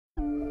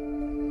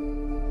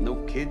No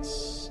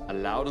kids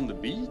allowed on the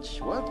beach?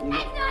 What? No.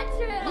 That's not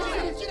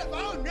true!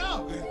 Oh,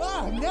 no!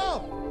 Oh,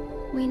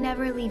 no! We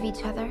never leave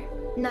each other.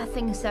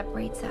 Nothing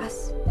separates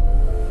us.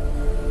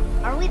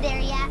 Are we there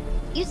yet?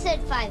 You said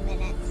 5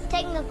 minutes.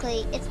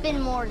 Technically, it's been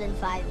more than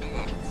 5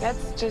 minutes.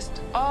 Let's just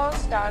all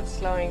start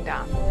slowing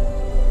down.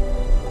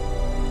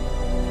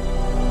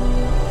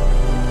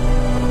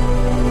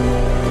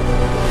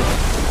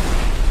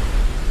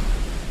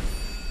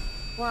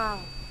 Wow,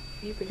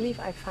 do you believe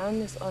I found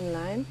this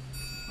online?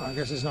 I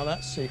guess it's not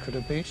that secret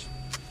a beach.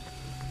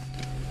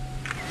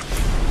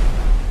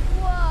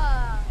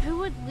 Whoa! Who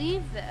would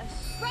leave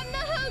this? From the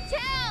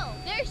hotel!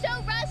 They're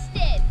so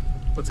rusted!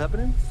 What's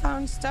happening?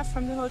 Found stuff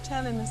from the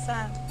hotel in the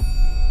sand.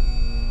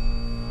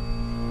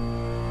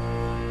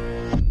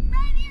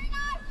 Ready or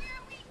not,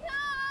 here we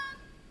come!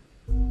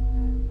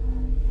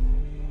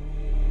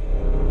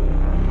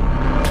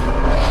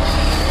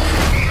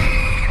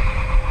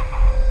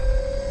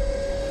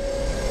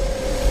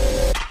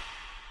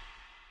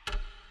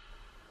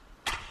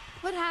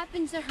 What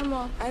happened to her,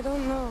 Mom? I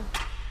don't know.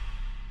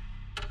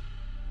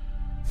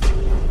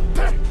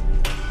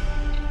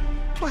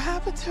 What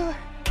happened to her?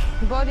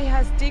 The body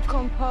has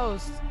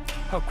decomposed.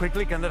 How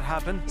quickly can that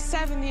happen?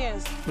 7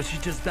 years. But she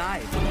just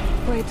died.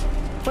 Wait,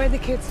 where are the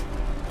kids?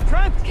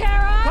 Trent!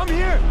 Kara! Come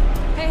here!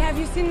 Hey, have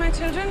you seen my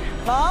children?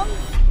 Mom?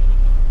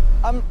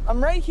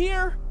 I'm right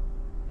here.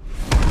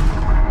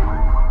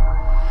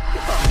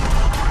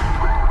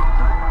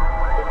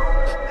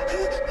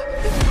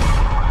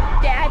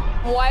 Dad,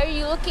 why are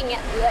you looking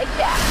at me like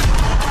that?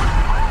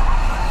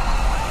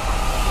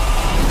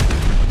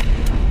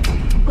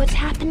 What's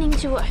happening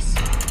to us?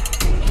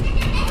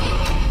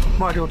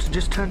 My daughter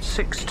just turned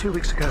 6 2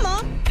 weeks ago.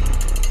 Mom?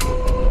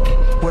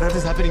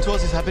 Whatever's happening to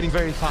us is happening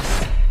very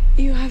fast.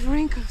 You have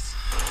wrinkles.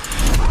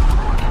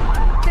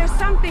 There's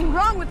something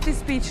wrong with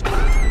this beach.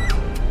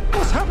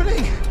 What's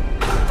happening?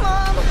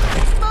 Mom!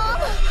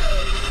 Mom!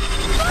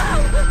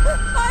 Mom!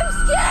 I'm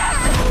scared!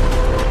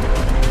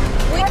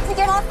 We have to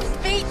get off this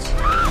beach.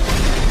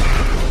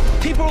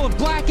 People are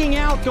blacking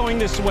out going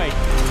this way.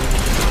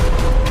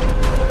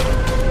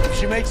 If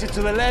she makes it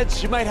to the ledge,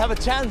 she might have a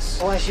chance.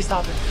 Why is she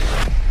stopping?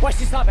 Why's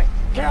she stopping?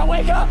 Kara,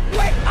 wake up!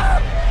 Wake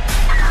up!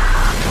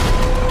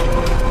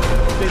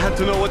 They had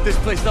to know what this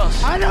place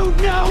does. I don't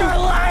know! You're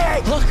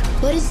lying! Look!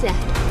 What is that?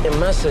 A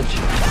message.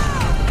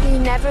 We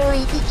never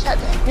leave each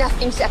other.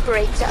 Nothing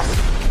separates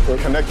us. We're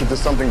connected to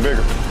something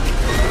bigger.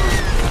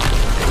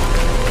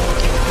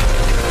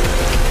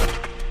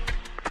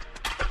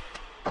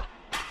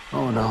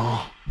 Oh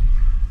no.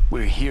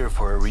 We're here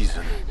for a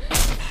reason.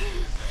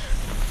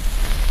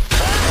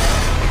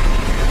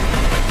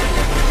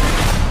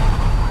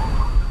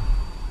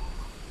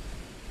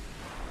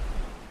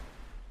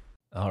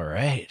 All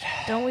right.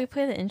 Don't we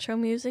play the intro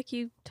music,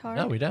 you tard?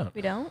 No, we don't.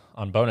 We don't?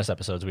 On bonus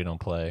episodes, we don't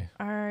play.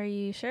 Are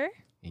you sure?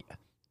 Yeah.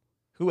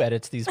 Who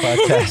edits these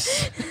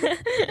podcasts?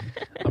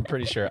 I'm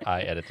pretty sure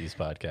I edit these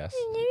podcasts.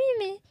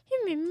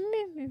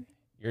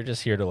 You're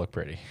just here to look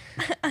pretty.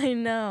 I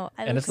know.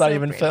 And it's not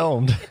even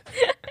filmed.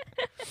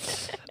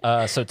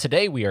 So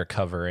today we are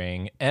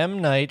covering M.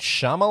 Night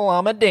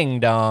Shyamalama Ding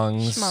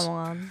Dongs.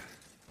 Shmamalam.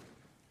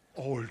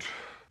 Old.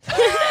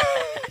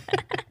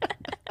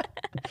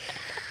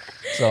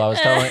 So I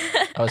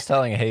was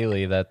telling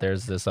Haley that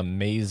there's this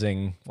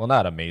amazing, well,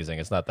 not amazing,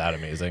 it's not that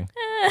amazing,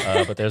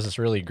 but there's this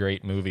really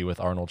great movie with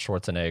Arnold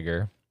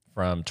Schwarzenegger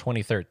from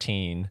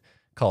 2013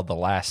 called The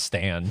Last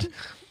Stand,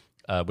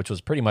 which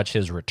was pretty much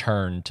his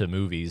return to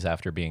movies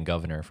after being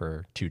governor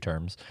for 2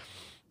 terms.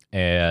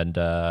 And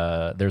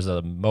there's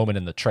a moment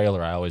in the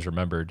trailer I always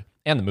remembered,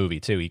 and the movie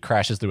too. He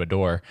crashes through a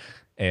door,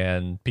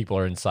 and people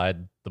are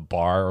inside the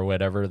bar or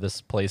whatever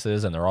this place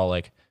is, and they're all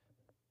like,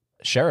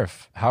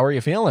 "Sheriff, how are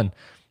you feeling?"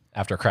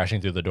 After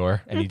crashing through the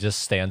door, and he just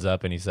stands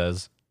up and he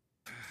says,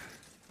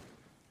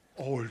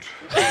 Old.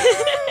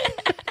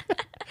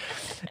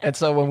 And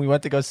so when we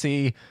went to go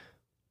see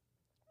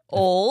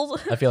Old.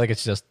 I feel like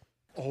it's just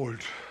Old.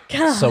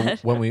 God. so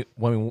when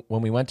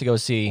we went to go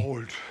see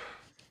Old.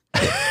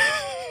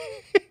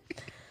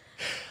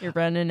 You're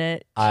running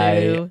it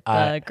to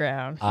I- the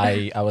ground.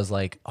 I was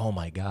like, oh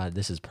my God,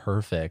 this is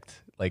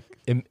perfect. Like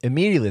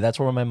immediately, that's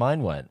where my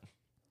mind went.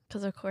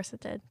 Because of course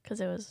it did.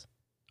 Because it was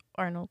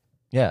Arnold.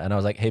 Yeah, and I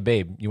was like, hey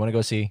babe, you want to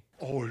go see?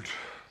 Old.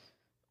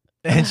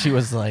 And she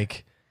was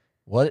like,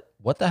 what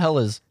the hell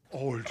is?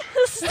 Old.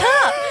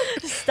 Stop.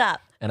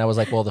 Stop. And I was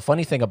like, well, the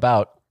funny thing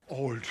about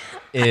Old.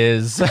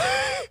 is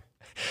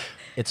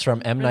it's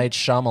from M. Night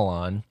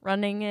Shyamalan,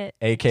 Running it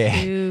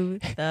aka to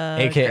the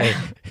aka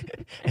ground.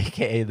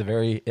 aka the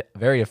very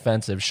very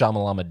offensive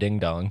Shyamalama Ding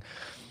Dong.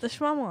 The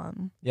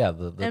Shmamalam. Yeah,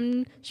 the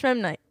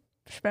Shmem Night.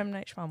 Shmem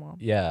Night Shmamalam.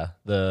 yeah,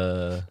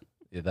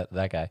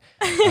 that guy.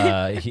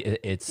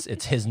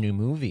 It's his new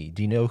movie.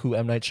 Do you know who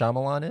M. Night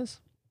Shyamalan is?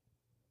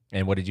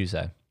 And what did you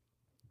say?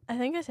 I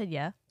think I said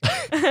yeah.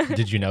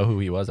 Did you know who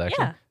he was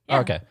actually? Yeah. Oh,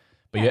 okay.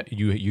 But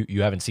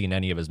you haven't seen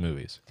any of his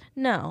movies.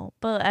 No,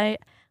 but I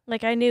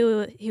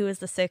knew he was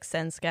the Sixth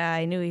Sense guy.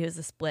 I knew he was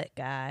the Split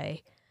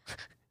guy.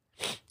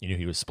 You knew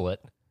he was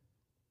Split?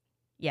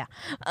 Yeah.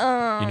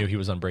 You knew he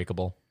was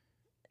unbreakable?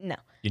 No.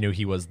 You knew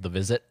he was The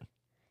Visit?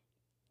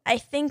 I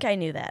think I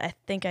knew that. I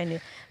think I knew.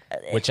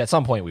 Which at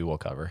some point we will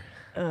cover.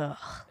 Ugh.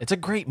 It's a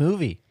great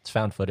movie. It's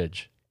found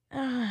footage. All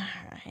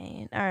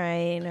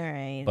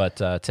right.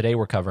 But today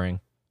we're covering...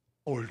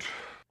 Old.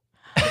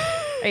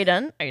 Are you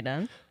done?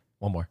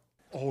 One more.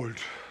 Old.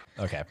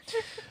 Okay.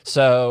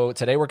 So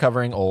today we're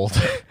covering Old.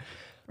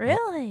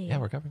 Really? Yeah,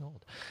 we're covering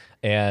Old.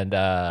 And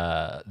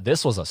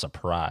this was a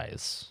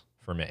surprise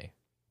for me.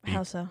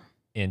 How so?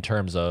 In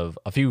terms of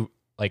a few...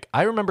 Like,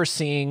 I remember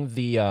seeing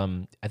the...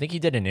 I think he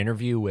did an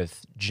interview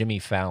with Jimmy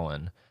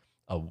Fallon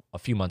a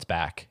few months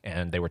back,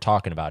 and they were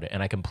talking about it,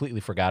 and I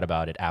completely forgot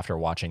about it after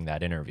watching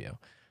that interview.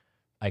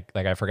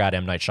 I forgot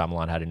M. Night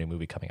Shyamalan had a new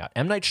movie coming out.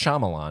 M. Night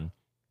Shyamalan...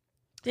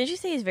 Did you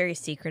say he's very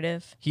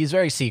secretive? He's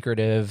very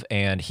secretive,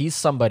 and he's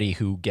somebody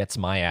who gets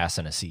my ass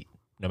in a seat.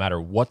 No matter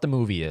what the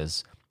movie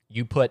is,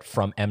 you put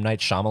from M. Night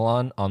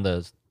Shyamalan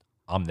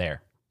I'm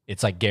there.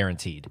 It's like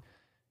guaranteed.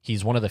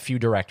 He's one of the few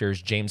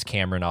directors. James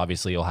Cameron,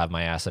 obviously, will have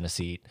my ass in a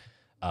seat.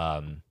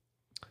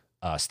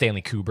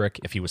 Stanley Kubrick,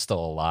 if he was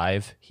still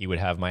alive, he would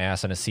have my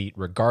ass in a seat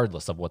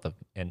regardless of what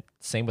and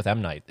same with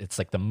M. Night. It's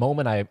like the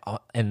moment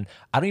and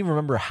I don't even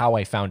remember how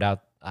I found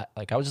out. I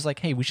was just like,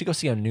 hey, we should go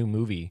see a new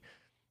movie.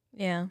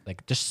 Yeah.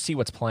 Like, just see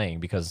what's playing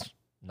because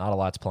not a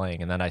lot's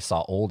playing. And then I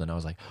saw Old and I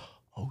was like,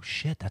 oh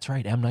shit, that's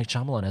right. M. Night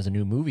Shyamalan has a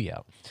new movie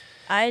out.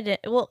 I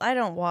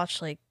don't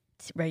watch like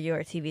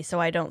regular TV, so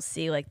I don't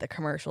see like the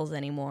commercials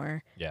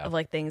anymore of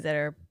like things that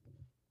are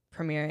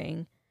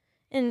premiering.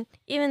 And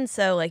even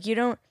so, like you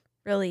don't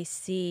really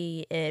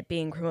see it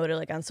being promoted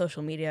like on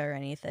social media or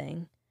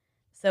anything.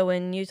 So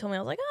when you told me,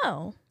 I was like,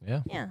 oh,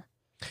 yeah.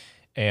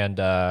 And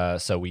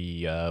so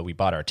we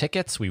bought our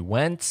tickets. We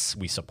went.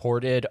 We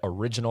supported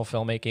original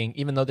filmmaking,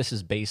 even though this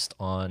is based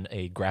on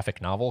a graphic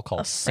novel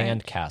called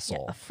Sandcastle.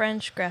 Yeah, a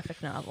French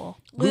graphic novel.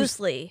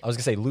 Loosely. I was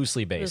going to say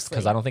loosely based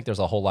because I don't think there's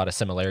a whole lot of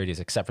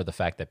similarities except for the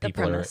fact that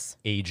people are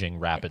aging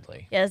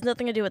rapidly. Yeah, it has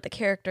nothing to do with the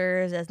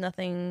characters. It has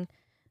nothing,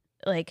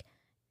 like,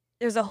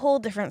 there's a whole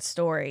different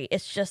story.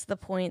 It's just the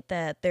point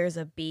that there's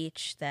a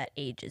beach that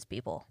ages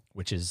people.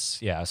 Which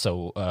is,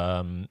 so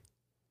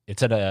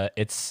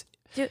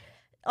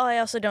I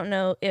also don't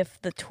know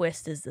if the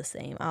twist is the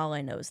same. All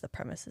I know is the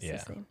premise is the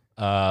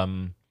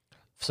same.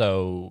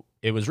 So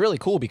it was really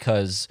cool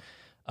because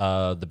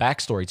the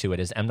backstory to it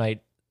is M.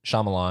 Night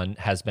Shyamalan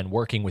has been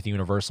working with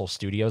Universal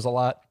Studios a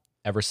lot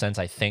ever since,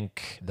 I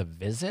think, The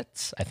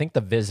Visit. I think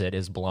The Visit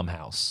is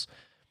Blumhouse.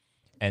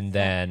 And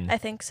then... I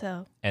think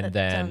so. And that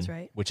then... sounds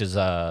right. Which is,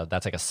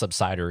 that's like a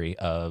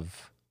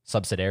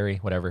subsidiary,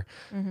 whatever,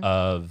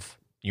 of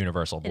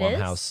Universal.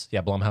 Blumhouse.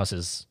 Yeah, Blumhouse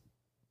is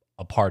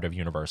a part of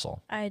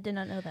Universal. I did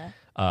not know that.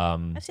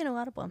 I've seen a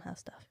lot of Blumhouse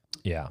stuff.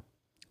 Yeah.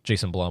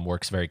 Jason Blum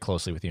works very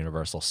closely with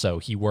Universal. So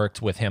he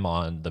worked with him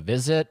on The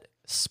Visit,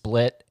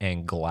 Split,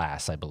 and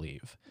Glass, I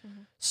believe.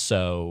 Mm-hmm.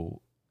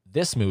 So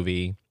this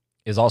movie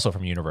is also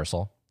from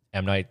Universal.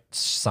 M. Night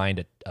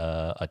signed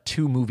a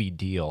 2-movie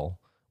deal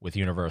with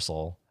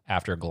Universal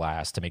after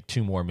Glass to make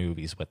 2 more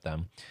movies with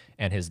them.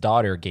 And his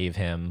daughter gave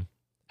him,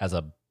 I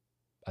think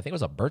it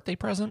was a birthday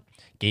present,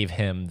 gave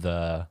him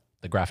the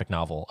graphic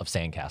novel of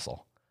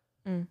Sandcastle.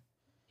 Mm.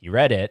 He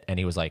read it and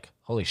he was like,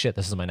 holy shit,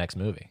 this is my next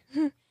movie.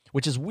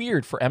 Which is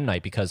weird for M.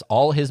 Night because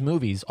all his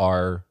movies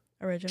are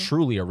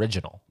truly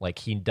original. Like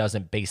he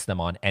doesn't base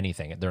them on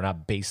anything. They're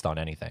not based on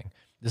anything.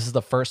 This is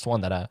the first one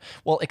that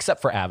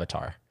except for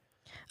Avatar.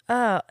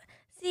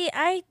 See,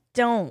 I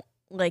don't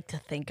like to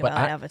think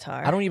about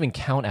Avatar. I don't even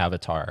count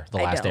Avatar, The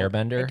Last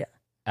Airbender,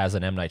 as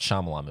an M. Night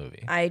Shyamalan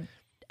movie.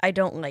 I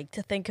don't like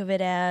to think of it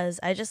as,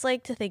 I just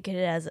like to think of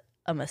it as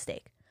a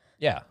mistake.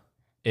 Yeah.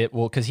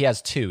 Because he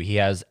has 2. He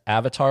has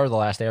Avatar, The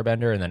Last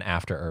Airbender, and then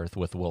After Earth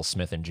with Will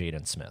Smith and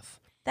Jaden Smith.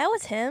 That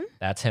was him?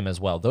 That's him as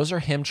well. Those are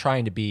him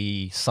trying to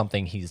be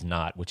something he's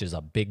not, which is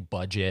a big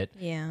budget,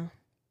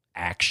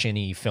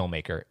 action-y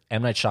filmmaker.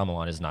 M. Night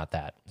Shyamalan is not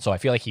that. So I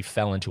feel like he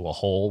fell into a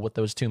hole with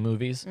those 2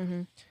 movies,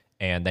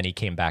 and then he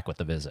came back with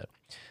The Visit.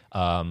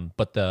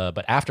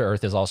 But After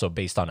Earth is also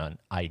based on an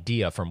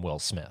idea from Will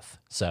Smith.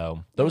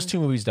 So those 2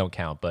 movies don't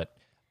count, but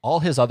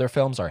all his other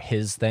films are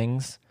his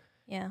things.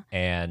 Yeah.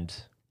 And...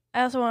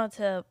 I also wanted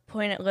to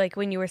point out, like,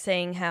 when you were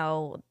saying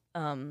how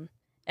M.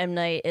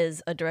 Night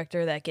is a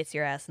director that gets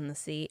your ass in the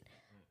seat.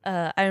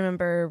 I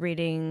remember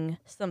reading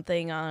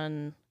something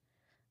on,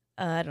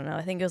 I don't know,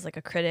 I think it was like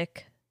a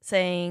critic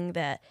saying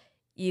that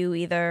you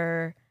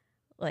either,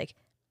 like,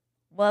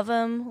 love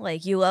him,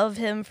 like, you love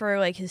him for,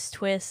 like, his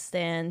twists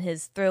and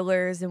his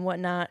thrillers and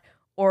whatnot,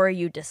 or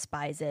you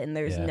despise it, and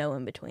there's no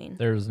in between.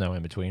 There's no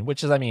in between,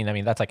 which is, I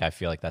mean, that's like, I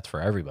feel like that's for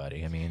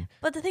everybody. I mean,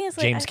 but the thing is,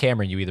 like, James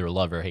Cameron, you either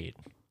love or hate.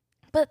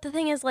 But the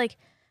thing is, like,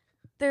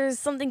 there's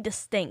something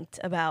distinct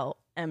about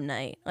M.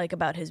 Night, like,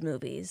 about his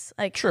movies.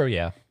 Like, true,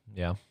 yeah.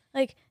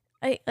 Like,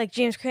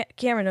 James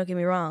Cameron, don't get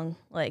me wrong,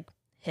 like,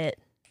 hit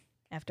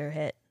after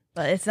hit.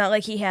 But it's not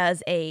like he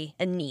has a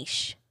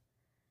niche.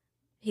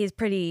 He's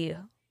pretty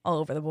all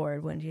over the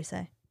board, wouldn't you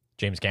say?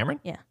 James Cameron?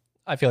 Yeah.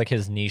 I feel like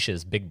his niche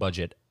is big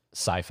budget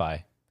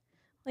sci-fi.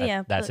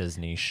 Well, That's his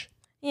niche.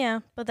 Yeah,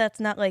 but that's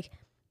not like.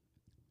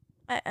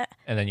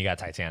 And then you got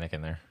Titanic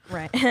in there.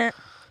 Right.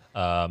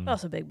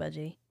 Also big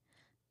budget.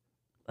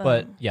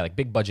 But yeah, like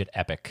big budget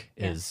epic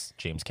is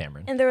James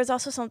Cameron. And there was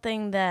also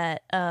something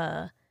that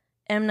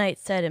M. Night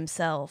said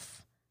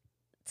himself,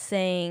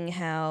 saying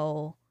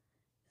how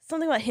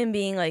something about him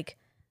being like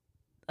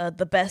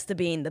the best of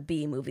being the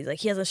B movies. Like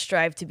he doesn't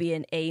strive to be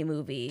an A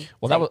movie.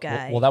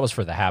 Guy. That was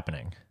for The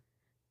Happening.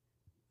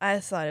 I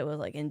thought it was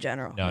like in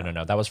general.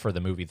 No. That was for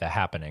the movie The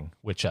Happening,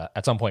 which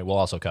at some point we'll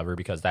also cover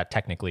because that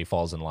technically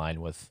falls in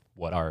line with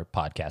what our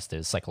podcast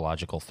is,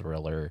 psychological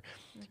thriller.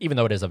 Even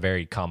though it is a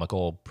very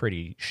comical,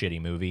 pretty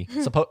shitty movie,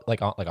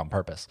 like on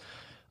purpose,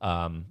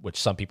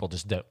 which some people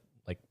just don't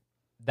like.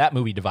 That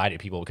movie divided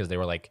people because they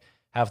were like,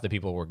 half the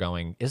people were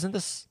going, "Isn't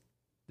this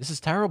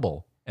is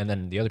terrible?" And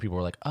then the other people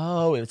were like,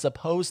 "Oh, it's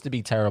supposed to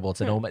be terrible.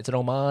 It's an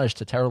homage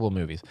to terrible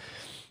movies."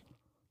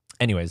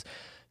 Anyways.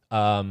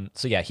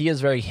 So yeah, he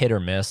is very hit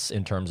or miss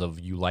in terms of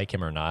you like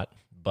him or not,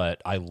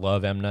 but I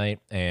love M.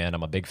 Night and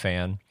I'm a big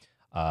fan.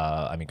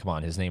 I mean, come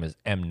on, his name is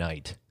M.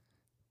 Night.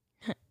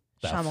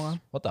 Shyamalan.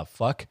 What the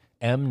fuck?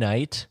 M.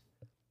 Night?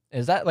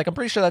 Is that like, I'm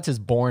pretty sure that's his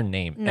born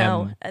name.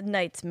 No,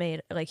 Night's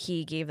made, like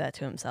he gave that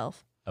to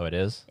himself. Oh, it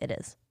is? It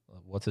is.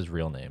 What's his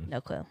real name?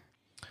 No clue.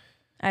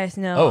 I just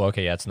know. Oh,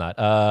 okay, yeah, it's not.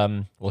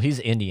 Well, he's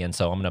Indian,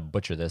 so I'm going to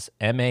butcher this.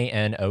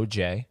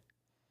 M-A-N-O-J.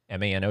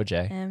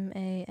 M-A-N-O-J.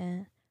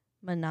 M-A-N.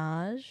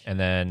 Minaj. And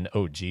then,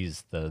 oh,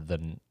 geez,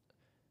 the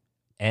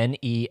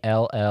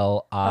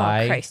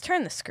N-E-L-L-I. Oh, Christ,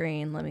 turn the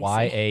screen. Let me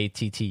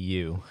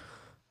Y-A-T-T-U.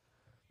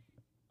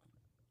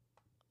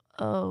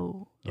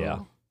 Oh. Yeah.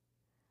 Oh.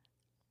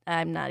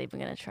 I'm not even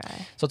going to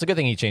try. So it's a good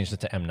thing he changed it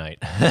to M.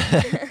 Night.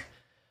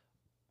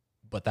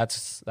 But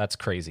that's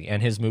crazy.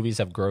 And his movies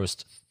have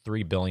grossed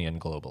 $3 billion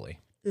globally.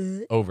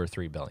 Over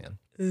 $3 billion.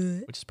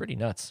 Which is pretty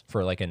nuts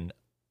for like an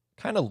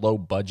kind of low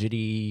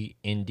budgety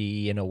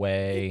indie in a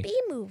way. B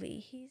movie.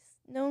 He's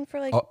known for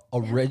like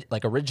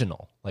like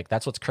original. Like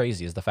that's what's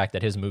crazy is the fact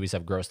that his movies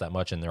have grossed that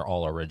much and they're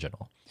all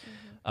original.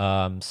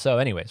 So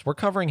anyways, we're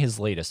covering his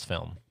latest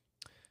film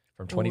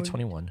from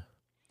 2021.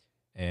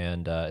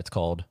 And it's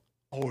called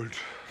Old.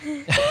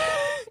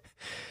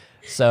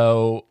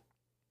 So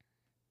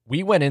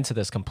we went into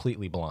this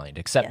completely blind,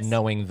 except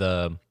knowing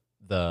the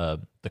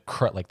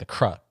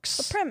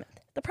crux.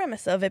 The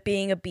premise of it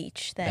being a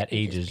beach that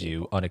ages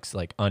you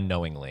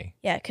unknowingly.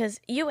 Yeah, because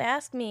you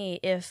asked me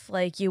if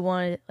like you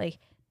wanted like,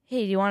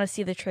 hey, do you want to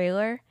see the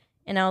trailer?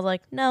 And I was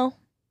like, no,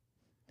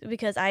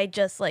 because I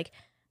just like.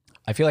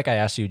 I feel like I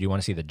asked you, do you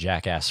want to see the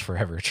Jackass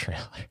Forever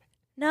trailer?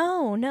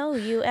 No,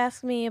 you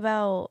asked me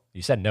about.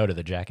 You said no to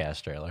the Jackass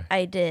trailer.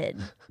 I did,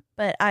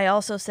 but I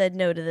also said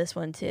no to this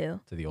one too.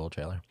 To the old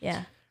trailer.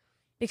 Yeah,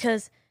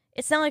 because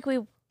it's not like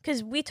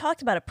because we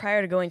talked about it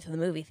prior to going to the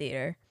movie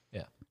theater.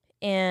 Yeah,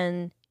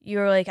 and you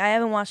were like, I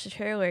haven't watched the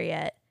trailer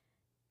yet.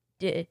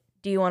 Do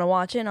you want to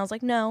watch it? And I was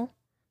like, no,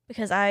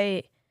 because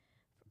I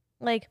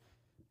like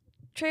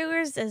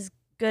trailers as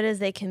good as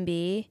they can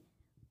be.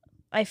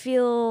 I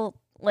feel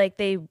like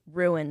they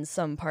ruin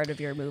some part of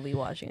your movie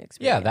watching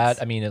experience. Yeah,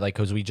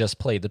 because we just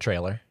played the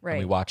trailer right. And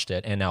we watched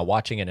it, and now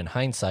watching it in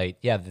hindsight,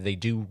 yeah, they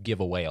do give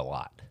away a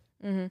lot.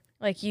 Mm-hmm.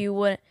 Like you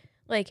would,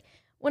 like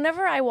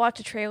whenever I watch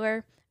a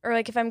trailer, or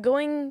like if I'm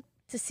going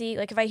to see,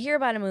 like if I hear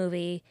about a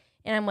movie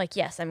and I'm like,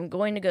 yes, I'm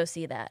going to go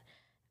see that.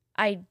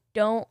 I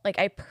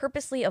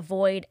purposely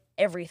avoid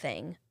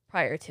everything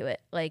prior to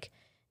it. Like,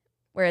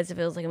 whereas if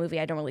it was like a movie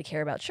I don't really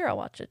care about, sure, I'll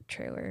watch a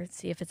trailer,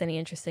 see if it's any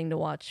interesting to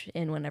watch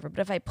in whenever. But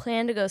if I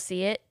plan to go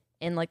see it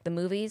in like the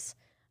movies,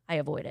 I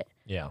avoid it.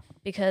 Yeah.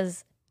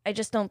 Because I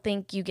just don't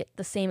think you get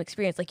the same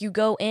experience. Like you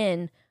go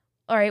in,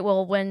 all right,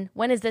 well, when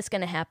is this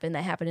going to happen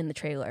that happened in the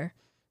trailer?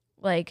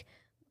 Like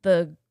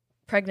the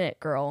pregnant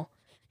girl.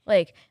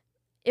 Like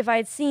if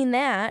I'd seen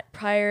that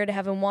prior to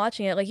having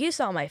watching it, like you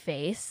saw my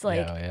face,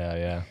 like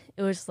yeah.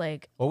 It was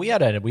like, well, we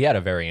had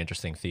a very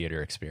interesting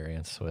theater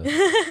experience with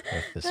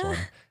this one,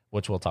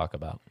 which we'll talk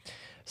about.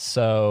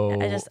 So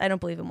I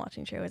don't believe in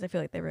watching trailers. I feel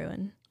like they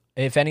ruin.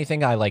 If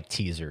anything, I like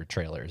teaser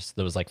trailers.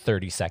 Those like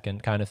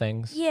 30-second kind of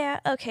things.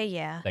 Yeah. Okay.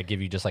 Yeah. That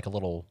give you just like a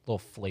little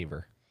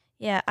flavor.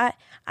 Yeah.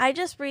 I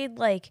just read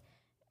like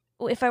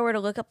if I were to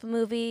look up a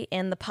movie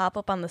and the pop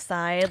up on the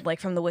side, like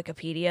from the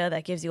Wikipedia,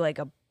 that gives you like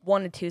a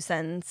 1 to 2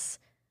 sentence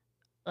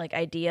like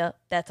idea.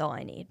 That's all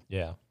I need.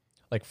 Yeah.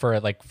 Like for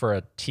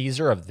a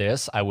teaser of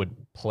this, I would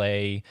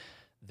play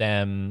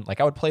them.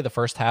 Like I would play the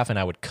first half and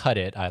I would cut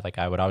it. I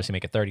would obviously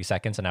make it 30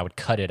 seconds and I would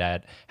cut it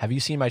at, have you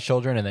seen my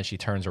children? And then she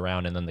turns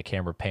around and then the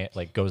camera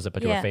goes up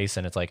into her face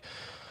and it's like,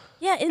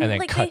 yeah, and then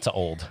like cut to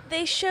old.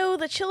 They show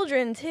the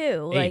children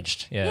too.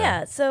 Aged, like,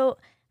 yeah. So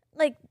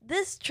like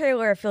this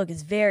trailer I feel like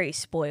is very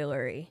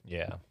spoilery.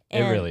 Yeah,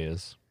 it really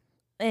is.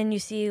 And you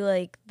see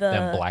like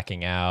them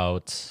blacking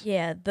out.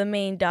 Yeah, the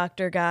main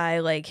doctor guy,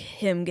 like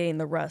him getting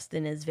the rust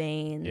in his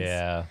veins.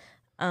 Yeah.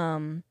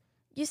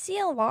 You see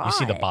a lot. You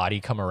see the body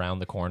come around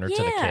the corner to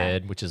the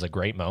kid, which is a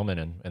great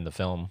moment in the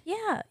film.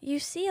 Yeah, you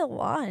see a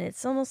lot. And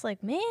it's almost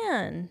like,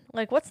 man,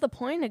 like what's the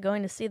point of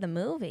going to see the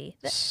movie?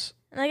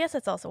 And I guess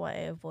that's also why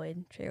I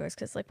avoid trailers,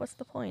 because like, what's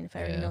the point if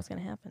I already know what's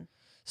going to happen?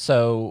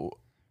 So,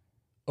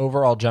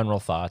 overall general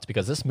thoughts,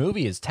 because this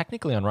movie is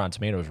technically on Rotten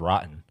Tomatoes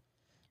rotten,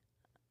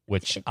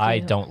 which I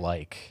don't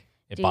like.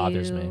 It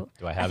bothers me.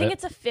 Do I have it? I think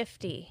it's a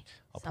 50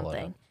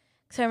 something.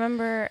 So I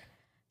remember,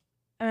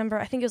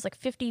 I think it was like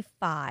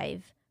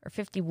 55 or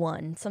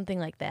 51, something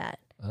like that.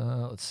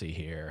 Let's see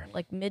here.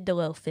 Like mid to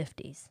low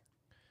 50s.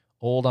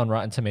 Old on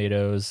Rotten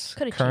Tomatoes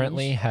Could've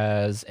currently changed.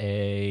 has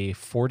a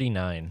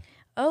 49.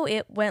 Oh,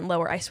 it went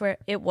lower. I swear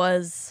it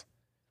was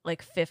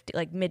like 50,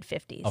 like mid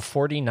 50s. A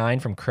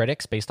 49 from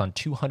critics based on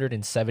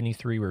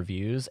 273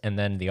 reviews, and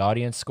then the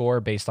audience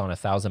score based on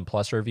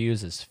 1,000+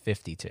 reviews is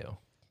 52.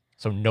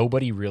 So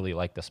nobody really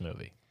liked this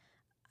movie.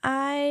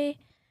 I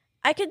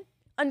could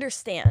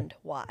understand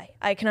why.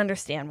 I can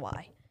understand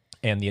why.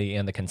 And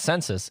the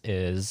consensus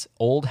is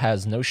Old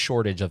has no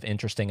shortage of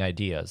interesting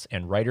ideas,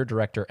 and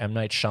writer-director M.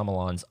 Night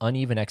Shyamalan's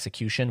uneven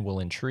execution will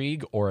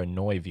intrigue or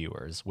annoy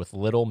viewers with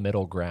little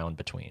middle ground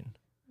between.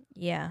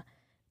 Yeah.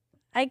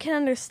 I can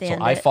understand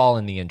So I fall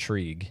in the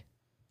intrigue.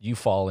 You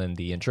fall in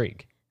the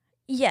intrigue.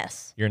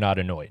 Yes. You're not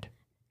annoyed.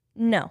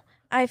 No.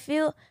 I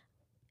feel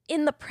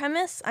in the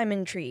premise, I'm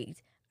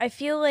intrigued. I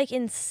feel like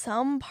in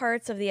some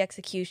parts of the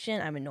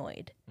execution, I'm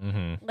annoyed.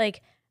 Mm-hmm.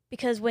 Like,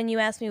 because when you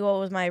asked me what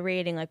was my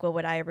rating, like, what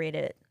would I rate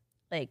it?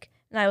 Like,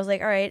 and I was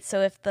like, all right,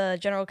 so if the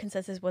general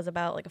consensus was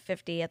about like a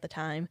 50 at the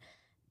time,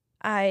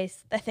 I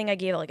think I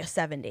gave it like a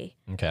 70.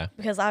 Okay.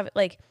 Because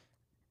like,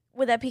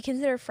 would that be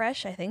considered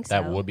fresh? I think so.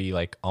 That would be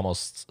like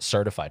almost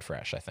certified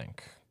fresh, I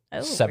think.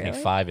 Oh,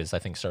 75 is, I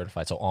think,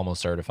 certified, so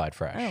almost certified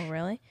fresh. Oh,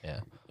 really? Yeah.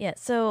 Yeah,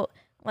 so,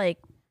 like,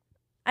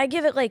 I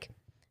give it, like,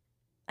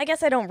 I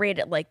guess I don't rate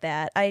it like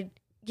that. I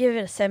give it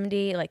a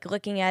 70, like,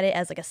 looking at it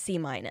as, like, a C-.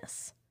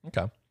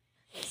 Okay.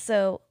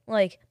 So,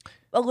 like,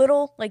 a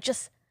little, like,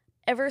 just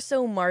ever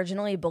so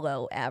marginally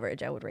below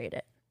average, I would rate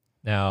it.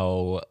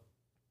 Now,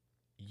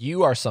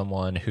 you are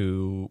someone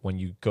who, when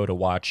you go to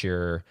watch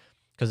your...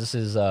 Because this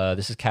is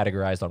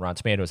categorized on Rotten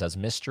Tomatoes as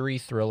mystery,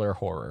 thriller,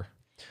 horror.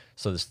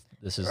 So this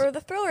is... Or the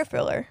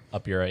thriller.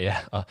 Up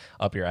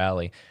your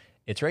alley.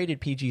 It's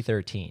rated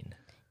PG-13.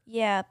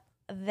 Yeah,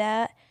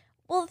 that...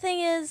 Well, the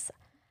thing is,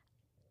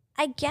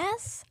 I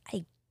guess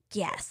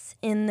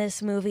in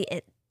this movie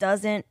it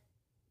doesn't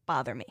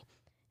bother me.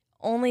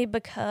 Only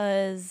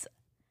because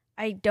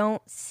I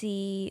don't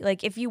see...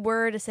 Like, if you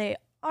were to say,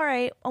 all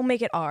right, I'll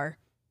make it R,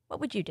 what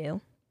would you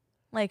do?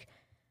 Like,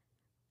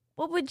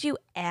 what would you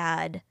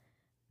add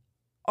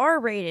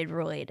R-rated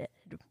related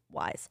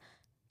wise?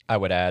 I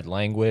would add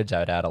language. I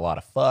would add a lot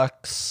of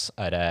fucks.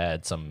 I'd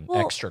add some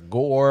extra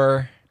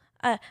gore.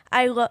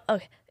 I love...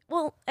 Okay.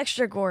 Well,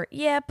 extra gore,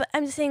 yeah, but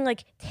I'm just saying,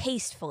 like,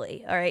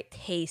 tastefully, all right?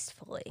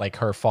 Tastefully. Like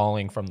her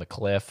falling from the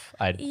cliff.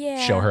 I'd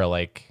show her,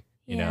 like,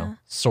 you know,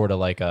 sort of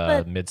like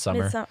a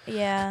Midsummer.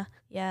 Yeah.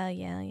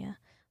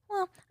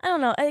 Well, I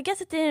don't know. I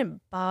guess it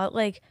didn't bother.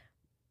 Like,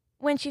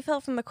 when she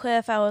fell from the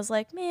cliff, I was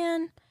like,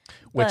 man.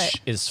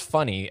 Which is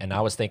funny, and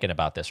I was thinking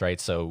about this, right?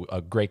 So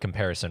a great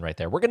comparison right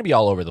there. We're going to be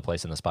all over the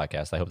place in this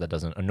podcast. I hope that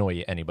doesn't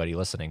annoy anybody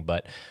listening,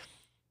 but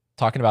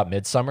talking about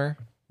Midsummer,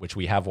 which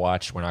we have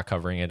watched. We're not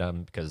covering it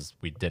because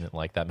we didn't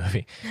like that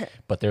movie.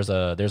 But there's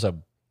a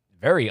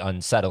very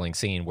unsettling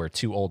scene where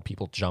two old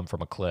people jump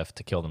from a cliff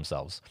to kill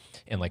themselves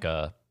in like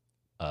a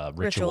ritual.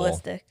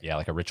 Ritualistic. Yeah,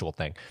 like a ritual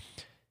thing.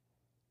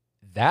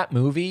 That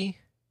movie,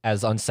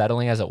 as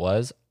unsettling as it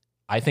was,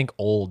 I think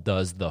Old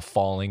does the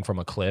falling from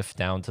a cliff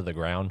down to the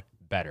ground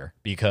better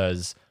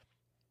because,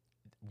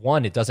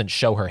 one, it doesn't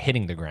show her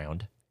hitting the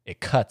ground.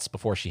 It cuts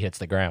before she hits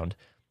the ground,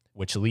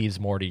 which leaves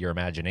more to your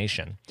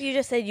imagination. You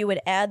just said you would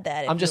add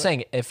that. I'm just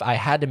saying, if I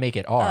had to make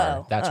it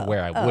R, that's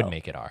where I would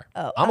make it R.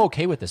 I'm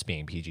okay with this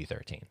being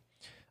PG-13.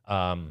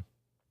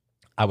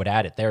 I would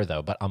add it there,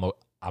 though, but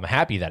I'm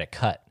happy that it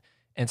cut.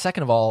 And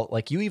second of all,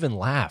 like, you even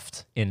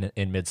laughed in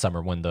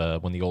Midsummer when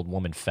the old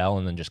woman fell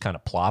and then just kind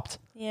of plopped.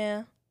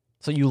 Yeah.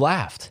 So you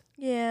laughed.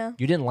 Yeah.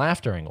 You didn't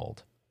laugh during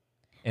Old.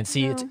 And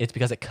see, it's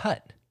because it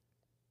cut.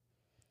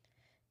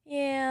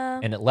 Yeah.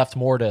 And it left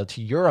more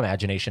to your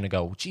imagination to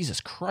go,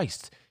 Jesus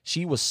Christ,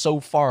 she was so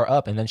far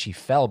up and then she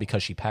fell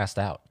because she passed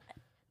out.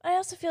 I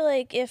also feel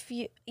like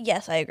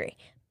yes, I agree.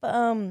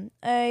 But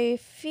I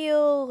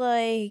feel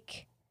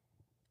like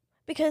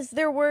because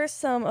there were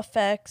some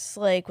effects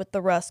like with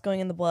the rust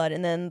going in the blood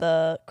and then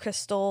the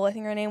crystal, I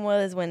think her name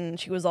was, when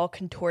she was all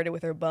contorted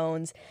with her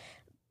bones.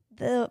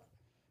 The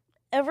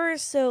ever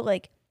so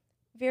like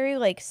very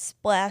like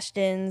splashed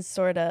in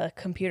sort of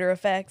computer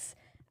effects.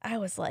 I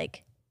was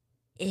like,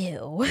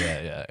 ew.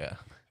 Yeah.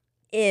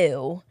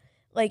 Ew.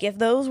 Like, if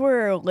those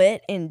were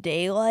lit in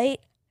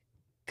daylight,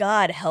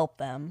 God help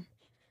them.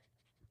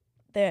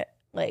 They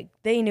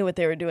knew what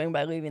they were doing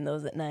by leaving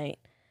those at night.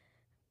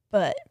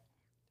 But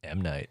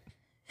M. Night.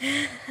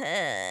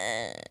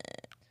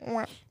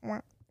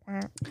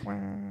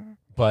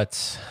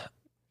 But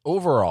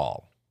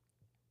overall,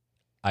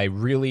 I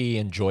really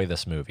enjoy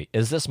this movie.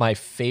 Is this my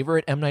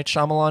favorite M. Night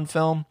Shyamalan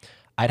film?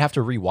 I'd have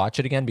to rewatch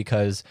it again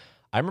because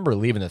I remember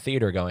leaving the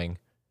theater going,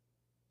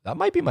 that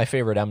might be my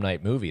favorite M.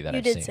 Night movie that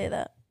I've seen. You did say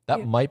that.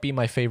 That might be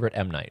my favorite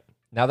M. Night.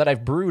 Now that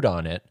I've brewed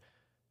on it,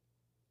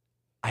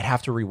 I'd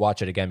have to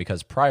rewatch it again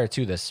because prior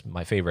to this,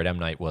 my favorite M.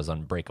 Night was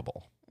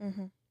Unbreakable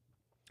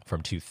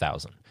from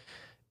 2000.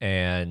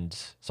 And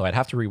so I'd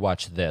have to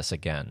rewatch this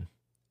again.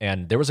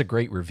 And there was a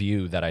great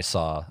review that I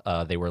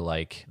saw. They were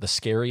like, the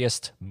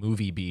scariest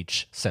movie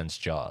beach since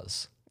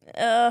Jaws.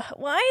 Why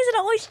is it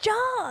always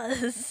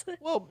Jaws?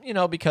 Well,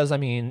 because I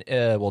mean,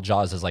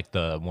 Jaws is like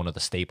one of the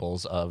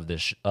staples of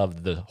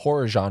the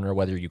horror genre,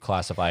 whether you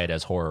classify it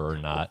as horror or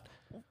not.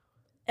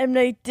 M.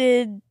 Night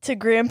did to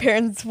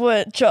grandparents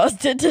what Jaws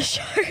did to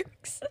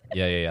sharks.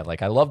 Yeah.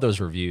 Like I love those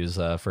reviews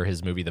for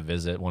his movie The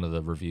Visit. One of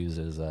the reviews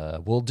is,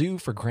 "We'll do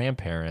for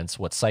grandparents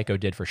what Psycho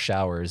did for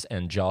showers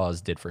and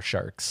Jaws did for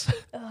sharks."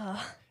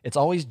 It's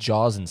always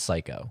Jaws and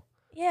Psycho.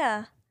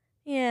 Yeah.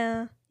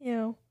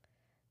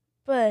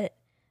 But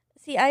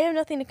see, I have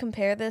nothing to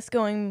compare this.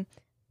 Going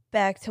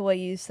back to what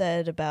you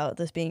said about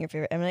this being your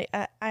favorite M. Night,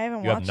 I haven't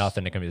watched. You have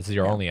nothing to compare. This is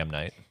your only M.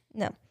 Night.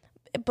 No,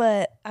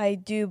 but I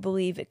do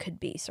believe it could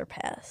be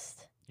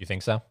surpassed. You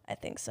think so? I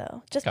think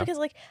so. Just because,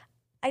 like,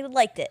 I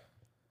liked it,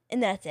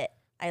 and that's it.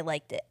 I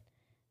liked it.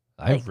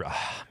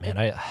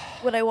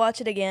 Would I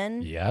watch it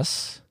again?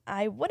 Yes.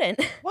 I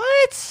wouldn't.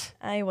 What?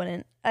 I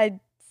wouldn't. I'd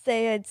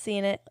say I'd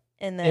seen it,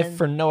 and then if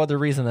for no other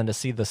reason than to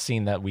see the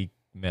scene that we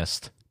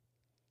missed.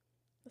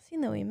 The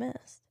scene that we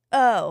missed.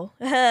 Oh.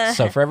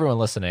 So for everyone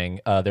listening,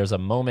 there's a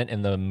moment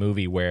in the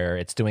movie where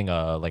it's doing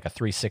a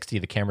 360.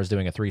 The camera's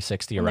doing a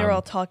 360 and around. They're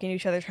all talking to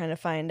each other, trying to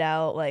find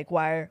out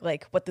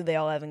what do they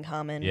all have in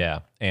common. Yeah,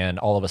 and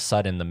all of a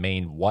sudden, the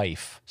main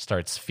wife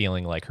starts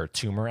feeling like her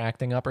tumor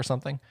acting up or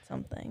something.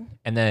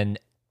 And then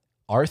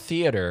our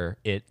theater,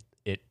 it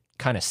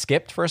kind of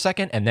skipped for a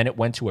second, and then it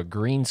went to a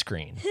green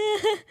screen.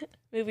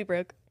 Movie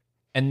broke.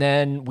 And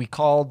then we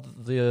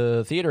called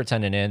the theater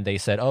attendant in. They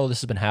said, "Oh,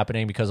 this has been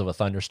happening because of a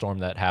thunderstorm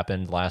that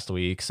happened last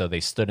week." So they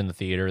stood in the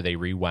theater, they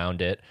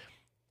rewound it.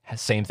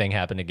 Same thing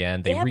happened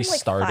again. They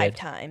restarted. Like 5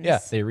 times. Yeah,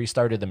 they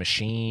restarted the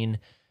machine.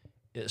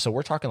 So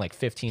we're talking like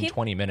 15,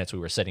 20 minutes we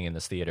were sitting in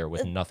this theater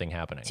with nothing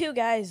happening. 2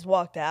 guys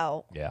walked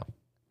out. Yeah.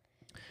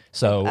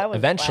 So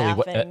eventually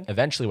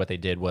what they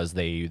did was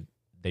they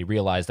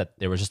realized that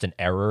there was just an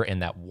error in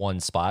that one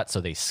spot,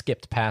 so they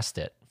skipped past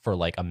it for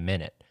like a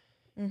minute.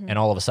 And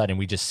all of a sudden,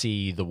 we just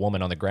see the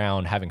woman on the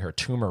ground having her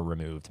tumor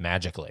removed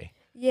magically.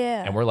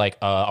 Yeah. And we're like,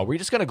 are we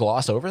just going to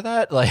gloss over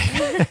that?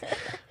 Like,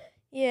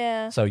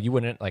 yeah. So you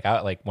wouldn't,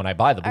 when I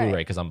buy the Blu-ray,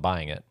 because I'm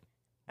buying it,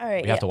 all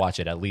right, we have to watch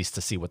it at least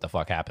to see what the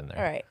fuck happened there.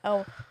 All right.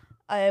 Oh,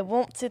 I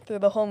won't sit through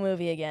the whole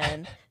movie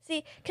again.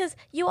 See, because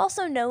you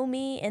also know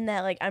me in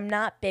that, I'm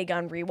not big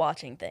on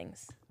rewatching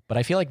things. But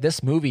I feel like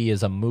this movie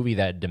is a movie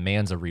that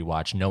demands a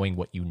rewatch, knowing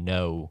what you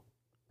know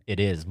it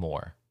is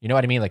more. You know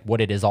what I mean? Like,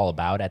 what it is all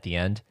about at the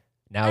end.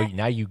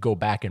 Now you go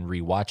back and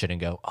rewatch it and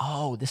go,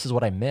 oh, this is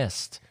what I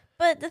missed.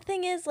 But the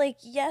thing is,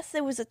 yes,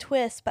 it was a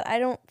twist, but I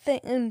don't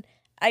think, and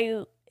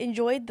I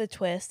enjoyed the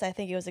twist. I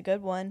think it was a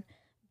good one,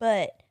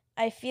 but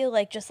I feel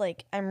like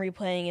I'm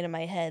replaying it in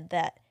my head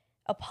that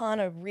upon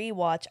a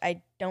rewatch,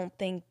 I don't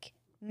think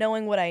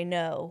knowing what I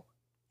know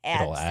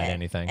adds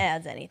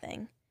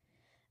anything.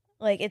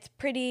 It's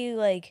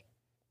pretty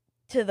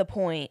to the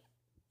point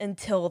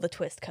until the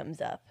twist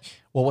comes up.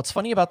 Well, what's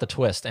funny about the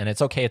twist, and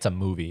it's okay, it's a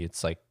movie.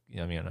 It's like,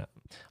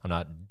 I'm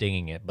not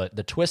dinging it, but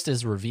the twist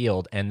is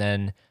revealed, and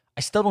then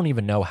I still don't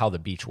even know how the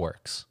beach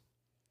works.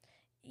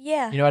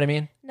 Yeah. You know what I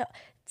mean? No,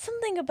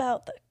 something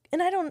about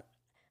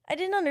I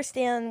didn't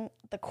understand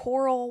the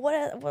coral.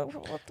 What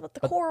the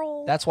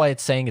coral? That's why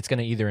it's saying it's going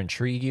to either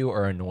intrigue you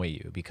or annoy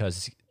you,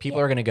 because people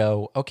are going to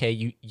go, okay,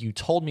 you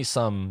told me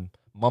some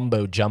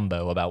mumbo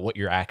jumbo about what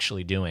you're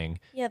actually doing.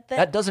 Yeah.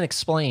 That doesn't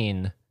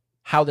explain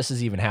how this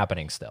is even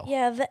happening still.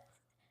 Yeah.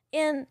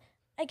 And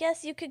I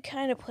guess you could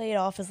kind of play it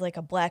off as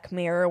a Black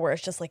Mirror, where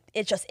it's just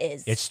it just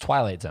is. It's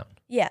Twilight Zone.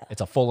 Yeah. It's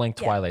a full-length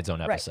Twilight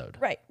Zone episode.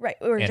 Right.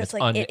 Or and just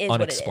it's it is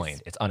unexplained. what it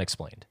is. It's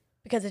unexplained.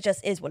 Because it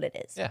just is what it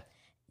is. Yeah.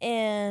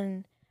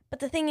 But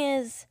the thing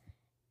is,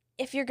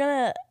 if you're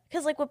gonna,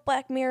 because what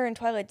Black Mirror and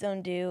Twilight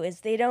Zone do is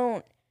they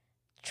don't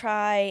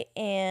try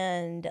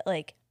and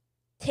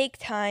take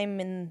time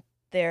in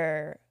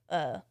their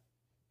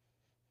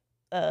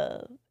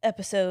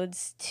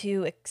episodes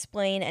to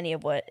explain any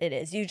of what it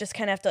is. You just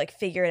kind of have to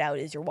figure it out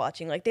as you're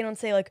watching. They don't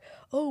say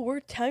oh, we're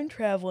time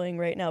traveling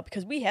right now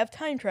because we have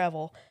time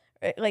travel.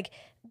 Right?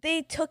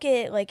 They took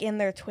it in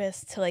their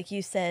twist to,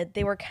 you said,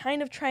 they were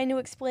kind of trying to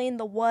explain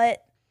the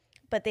what,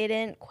 but they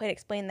didn't quite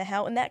explain the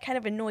how, and that kind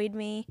of annoyed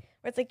me.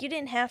 Where it's you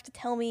didn't have to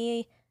tell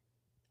me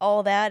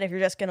all that if you're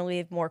just gonna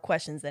leave more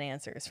questions than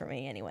answers for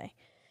me anyway.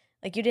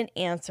 You didn't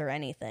answer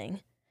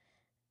anything.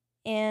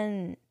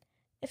 And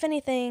if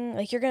anything,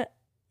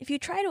 if you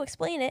try to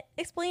explain it,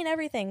 explain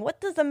everything. What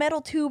does the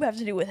metal tube have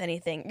to do with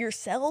anything? Your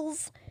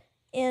cells?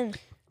 And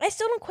I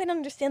still don't quite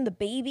understand the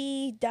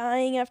baby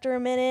dying after a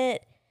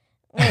minute.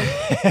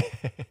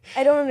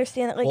 I don't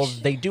understand that. Well,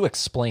 they do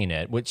explain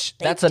it, which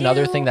that's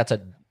another thing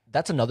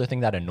that's another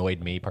thing that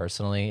annoyed me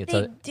personally.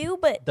 But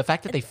the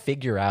fact that they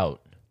figure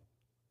out,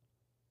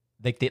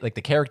 the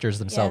characters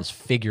themselves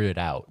figure it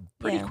out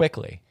pretty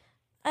quickly.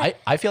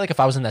 I feel like if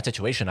I was in that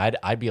situation,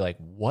 I'd be like,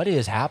 what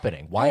is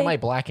happening? Why am I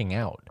blacking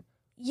out?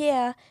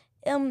 Yeah.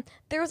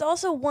 There was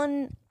also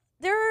one.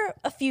 There are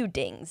a few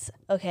dings,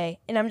 okay,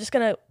 and I'm just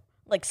gonna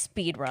like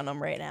speed run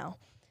them right now.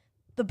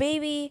 The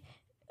baby,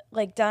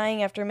 like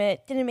dying after a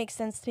minute, didn't make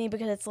sense to me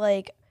because it's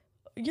like,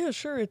 yeah,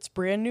 sure, it's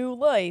brand new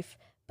life,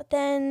 but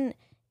then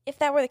if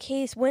that were the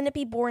case, wouldn't it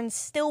be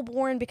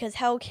stillborn? Because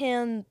how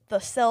can the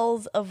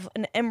cells of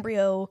an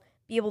embryo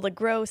be able to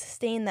grow,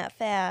 sustain that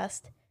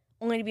fast,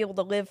 only to be able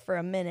to live for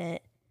a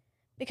minute?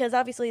 Because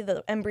obviously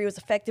the embryo was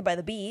affected by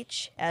the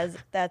beach, as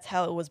that's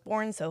how it was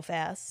born so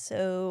fast.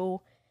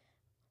 So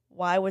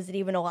why was it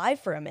even alive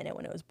for a minute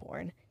when it was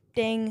born?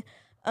 Ding.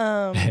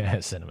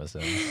 Cinema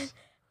Sins.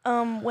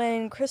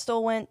 When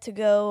Crystal went to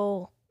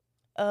go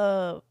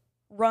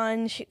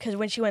run, because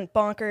when she went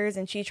bonkers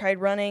and she tried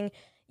running,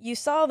 you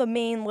saw the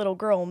main little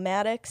girl,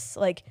 Maddox,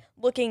 like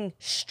looking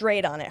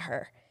straight on at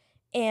her.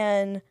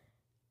 And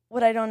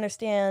what I don't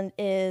understand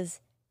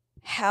is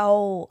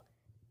how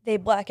they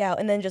black out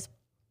and then just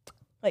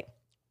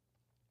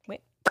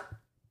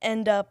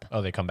end up.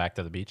 Oh, they come back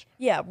to the beach?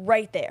 Yeah,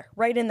 right there,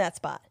 right in that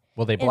spot.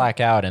 Well, they black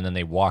out and then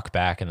they walk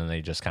back and then they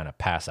just kind of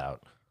pass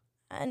out.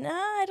 Nah,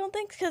 I don't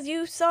think, because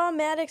you saw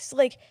Maddox,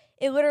 like,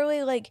 it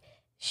literally, like,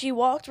 she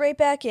walked right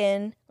back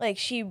in, like,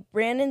 Crystal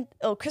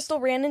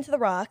ran into the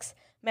rocks,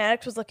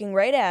 Maddox was looking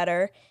right at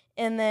her,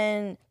 and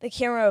then the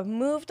camera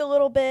moved a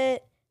little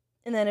bit,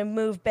 and then it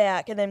moved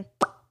back, and then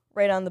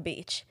right on the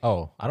beach.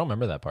 Oh, I don't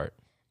remember that part.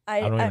 I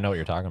don't even know what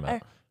you're talking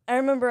about. I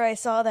remember I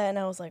saw that and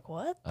I was like,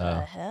 what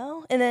the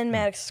hell? And then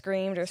Maddox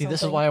screamed or something. See,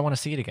 this is why I want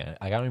to see it again.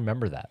 I gotta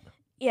remember that.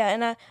 Yeah,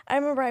 and I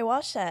remember I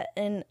watched that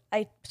and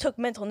I took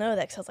mental note of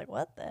that because I was like,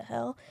 what the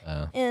hell?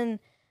 And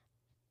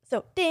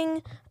so,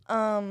 ding.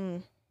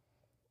 What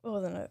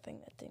was another thing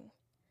that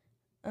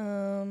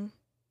ding?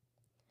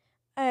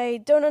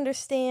 I don't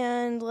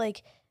understand,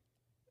 like,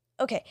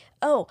 okay.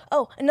 Oh,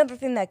 another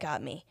thing that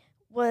got me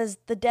was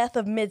the death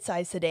of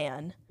Midsize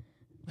Sedan.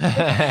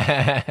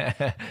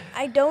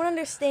 I don't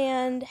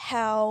understand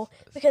how,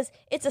 because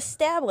it's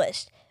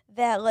established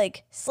that,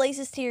 like,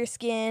 slices to your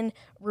skin,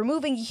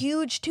 removing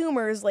huge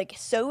tumors, like,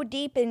 so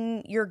deep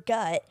in your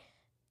gut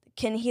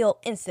can heal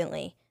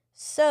instantly.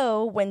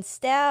 So, when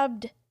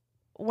stabbed,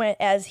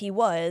 as he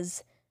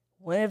was,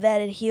 wouldn't have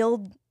that had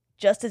healed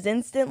just as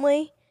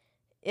instantly?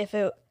 If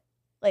it,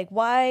 like,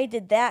 why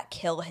did that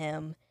kill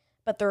him?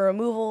 But the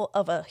removal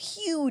of a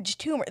huge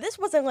tumor. This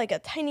wasn't like a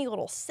tiny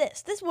little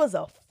cyst. This was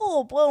a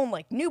full-blown,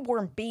 like,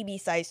 newborn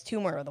baby-sized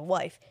tumor of the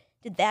wife.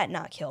 Did that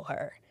not kill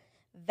her?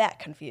 That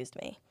confused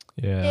me.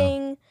 Yeah.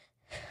 Ding.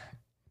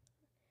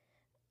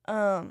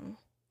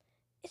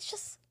 It's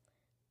just,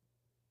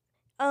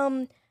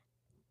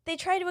 they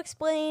try to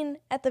explain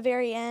at the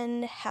very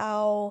end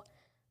how,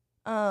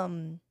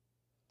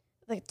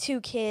 like,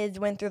 two kids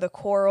went through the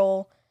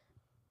coral,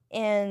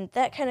 and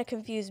that kind of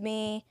confused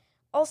me.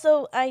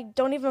 Also, I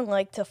don't even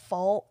like to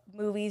fault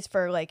movies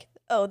for, like,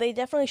 oh, they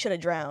definitely should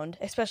have drowned,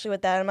 especially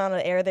with that amount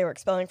of air they were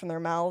expelling from their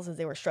mouths as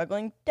they were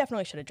struggling.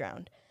 Definitely should have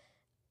drowned.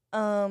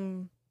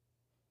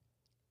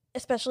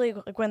 Especially,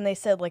 like, when they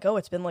said, like, oh,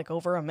 it's been, like,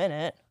 over a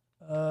minute.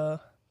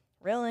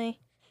 Really?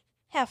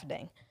 Half a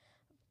dang.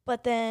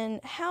 But then,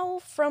 how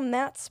from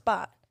that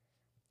spot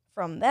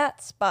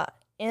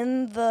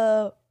in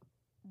the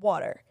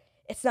water,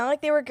 it's not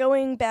like they were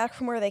going back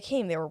from where they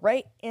came. They were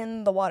right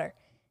in the water.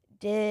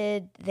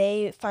 Did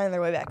they find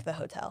their way back to the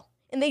hotel?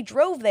 And they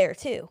drove there,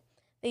 too.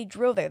 They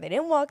drove there. They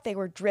didn't walk. They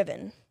were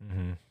driven.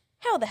 Mm-hmm.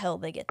 How the hell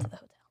did they get to the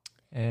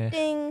hotel?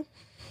 Ding.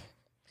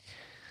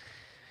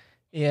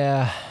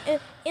 Yeah.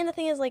 And the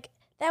thing is, like,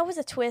 that was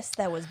a twist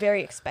that was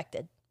very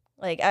expected.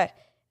 Like,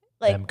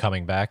 them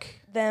coming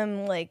back.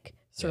 Them, like,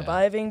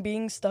 surviving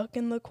being stuck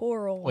in the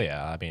coral. Well,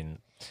 yeah, I mean,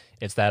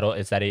 it's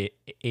that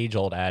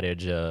age-old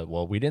adage,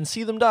 well, we didn't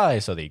see them die,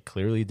 so they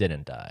clearly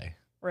didn't die.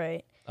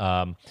 Right.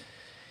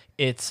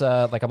 It's,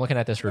 like, I'm looking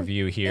at this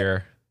review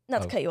here.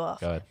 Not to cut you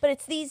off. Go ahead. But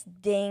it's these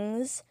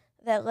dings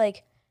that,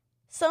 like,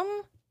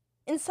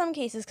 in some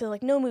cases, because,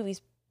 like, no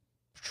movie's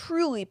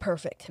truly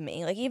perfect to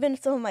me. Like, even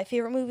some of my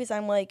favorite movies,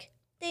 I'm like,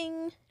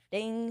 ding,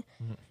 ding.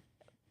 Mm-hmm.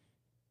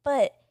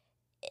 But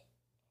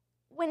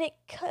when it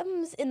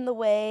comes in the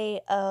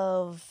way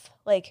of,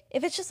 like,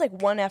 if it's just, like,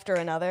 one after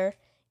another,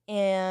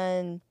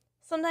 and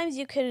sometimes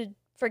you could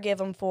forgive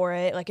them for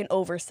it, like an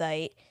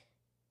oversight.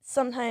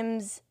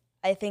 Sometimes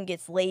I think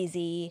it's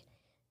lazy.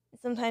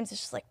 Sometimes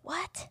it's just like,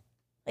 what?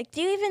 Like,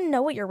 do you even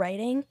know what you're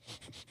writing?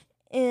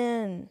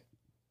 And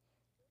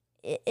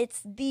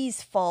it's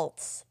these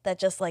faults that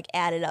just, like,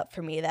 added up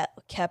for me that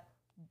kept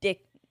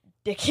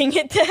dicking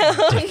it down.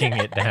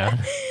 Dicking it down.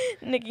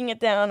 Nicking it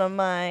down on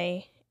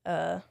my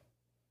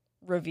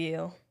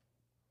review.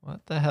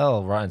 What the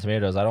hell, Rotten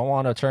Tomatoes? I don't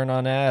want to turn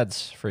on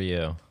ads for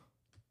you.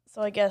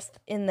 So I guess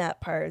in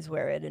that part is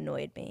where it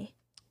annoyed me.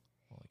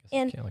 Well, I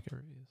guess I can't look at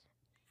reviews.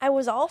 I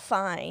was all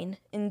fine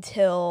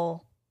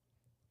until,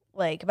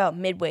 like, about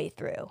midway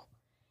through.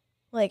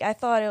 Like, I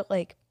thought it,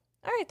 like,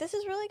 all right, this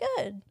is really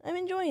good. I'm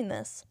enjoying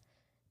this.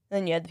 And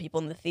then you had the people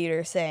in the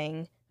theater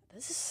saying,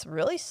 this is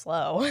really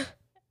slow.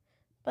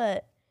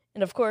 And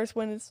of course,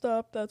 when it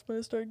stopped, that's when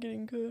it started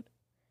getting good.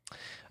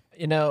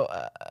 You know,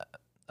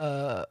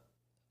 For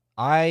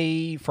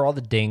all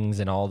the dings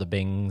and all the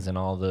bings and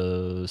all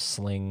the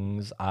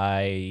slings,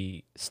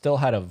 I still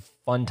had a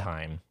fun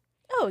time.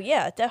 Oh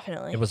yeah,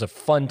 definitely. It was a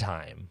fun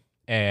time,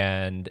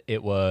 and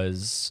it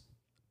was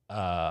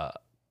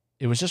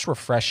just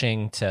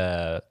refreshing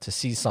to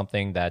see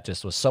something that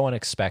just was so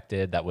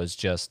unexpected, that was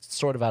just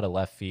sort of out of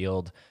left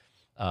field.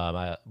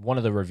 One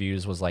of the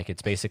reviews was like,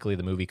 it's basically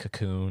the movie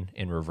Cocoon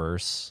in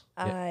reverse.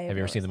 Have you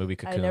ever seen the movie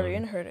Cocoon? I've never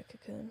even heard of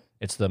Cocoon.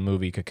 It's the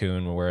movie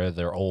Cocoon where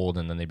they're old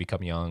and then they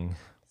become young.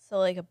 So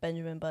like a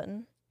Benjamin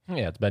Button?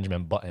 Yeah, it's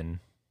Benjamin Button,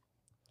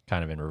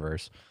 kind of in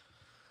reverse.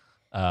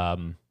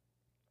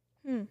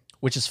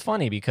 Which is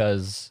funny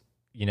because,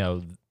 you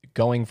know,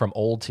 going from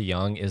old to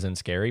young isn't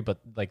scary, but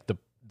like the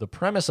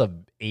premise of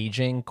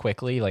aging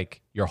quickly,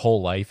 like your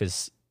whole life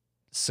is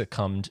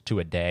succumbed to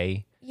a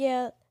day.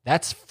 Yeah.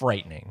 That's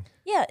frightening.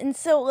 Yeah, and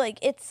so like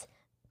it's,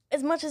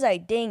 as much as I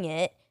ding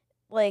it,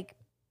 like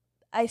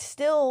I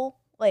still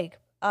like,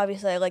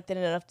 obviously I liked it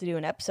enough to do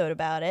an episode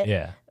about it.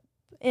 Yeah.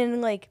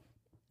 And like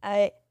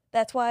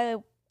that's why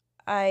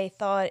I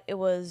thought it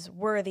was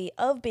worthy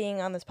of being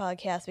on this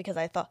podcast, because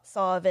I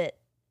saw of it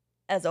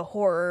as a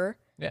horror,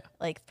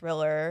 like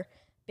thriller,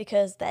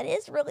 because that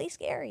is really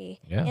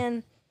scary. Yeah.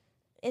 And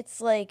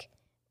it's like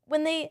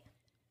when they,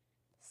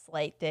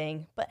 slight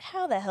thing, but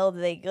how the hell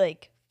did they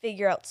like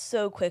figure out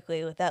so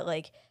quickly with that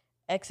like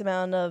X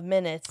amount of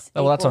minutes?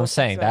 Oh, well, that's what I'm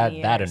saying. That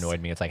years.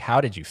 annoyed me. It's like,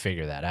 how did you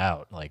figure that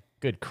out? Like,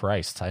 good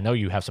Christ. I know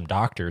you have some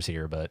doctors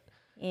here, but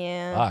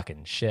yeah,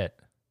 fucking shit.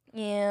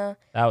 Yeah.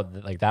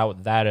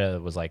 That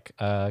was like,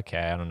 okay,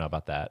 I don't know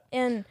about that.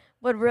 And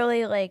what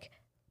really like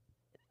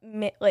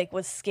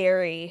was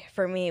scary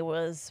for me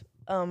was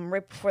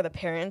right before the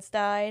parents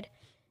died,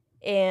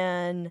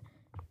 and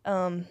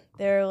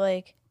they're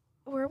like,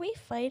 were we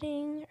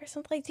fighting or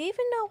something? Like, do you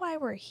even know why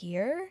we're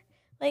here?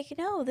 Like,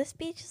 no, this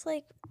beach is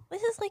like,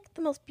 this is like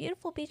the most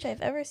beautiful beach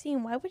I've ever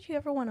seen. Why would you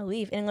ever want to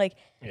leave? And like,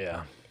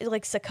 yeah,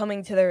 like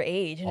succumbing to their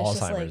age. And Alzheimer's it's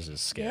just like,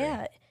 is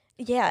scary.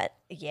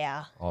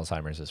 Yeah.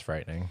 Alzheimer's is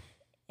frightening.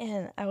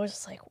 And I was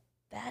just like,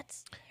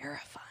 that's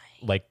terrifying.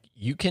 Like,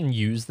 you can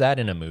use that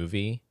in a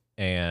movie,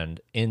 and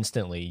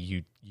instantly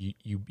you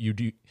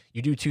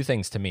do two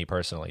things to me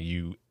personally.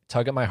 You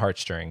tug at my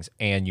heartstrings,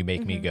 and you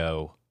make me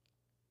go,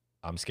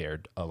 I'm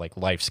scared. Like,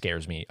 life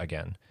scares me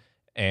again.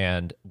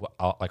 And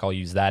I'll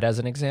use that as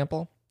an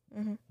example,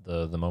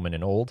 the moment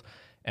in Old,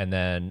 and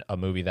then a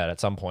movie that at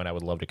some point I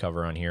would love to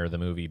cover on here, the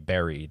movie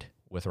Buried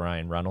with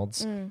Ryan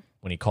Reynolds,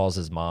 when he calls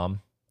his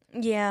mom.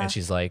 Yeah. And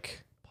she's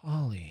like,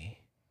 Polly,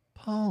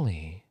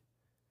 I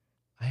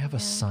have a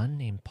son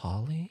named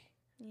Polly.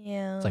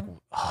 Yeah.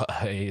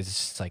 It's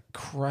just like,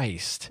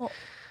 Christ. Well,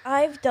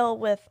 I've dealt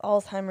with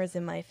Alzheimer's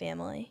in my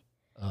family.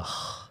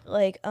 Ugh.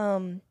 Like,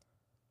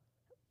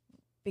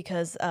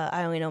 because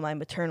I only know my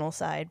maternal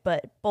side,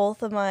 but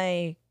both of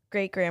my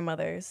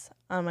great-grandmothers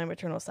on my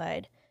maternal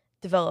side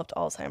developed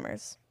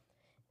Alzheimer's.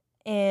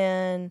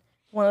 And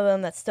one of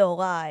them that's still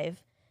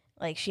alive,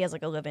 like, she has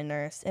like a live-in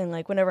nurse, and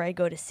like whenever I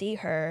go to see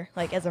her,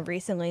 like as of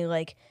recently,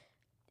 like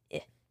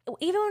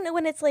even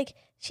when it's like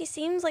she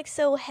seems like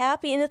so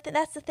happy, and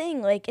that's the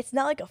thing, like it's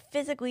not like a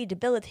physically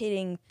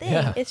debilitating thing.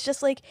 Yeah. It's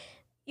just like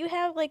you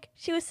have like,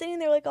 she was sitting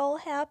there like all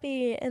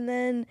happy, and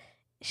then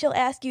she'll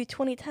ask you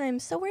 20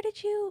 times, so when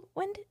did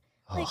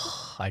like,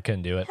 I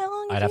couldn't do it. How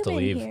long I'd have have to you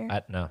been leave. here?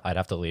 I'd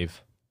have to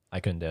leave.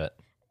 I couldn't do it.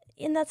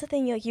 And that's the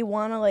thing, like you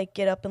want to like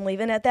get up and leave,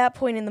 and at that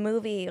point in the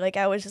movie, like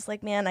I was just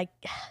like, man,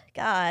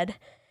 God.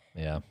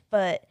 Yeah.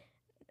 But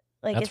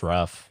like, that's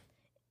rough.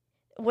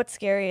 What's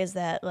scary is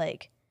that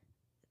like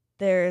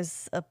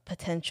there's a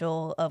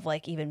potential of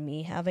like even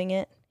me having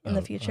it in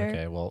the future.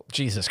 Okay, well,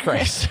 Jesus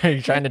Christ. Are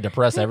you trying to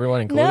depress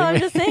everyone, including No, I'm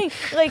me? just saying,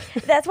 like,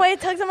 that's why it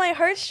tugs on my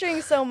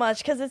heartstrings so much,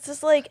 because it's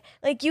just like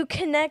you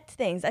connect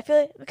things. I feel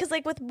like, because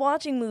like with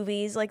watching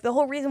movies, like the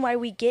whole reason why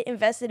we get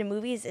invested in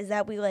movies is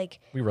that we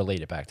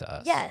relate it back to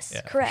us. Yes,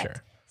 Yeah, correct.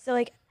 sure. So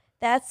like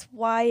that's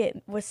why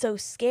it was so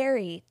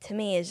scary to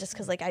me, is just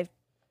because like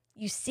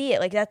you see it,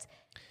 like that's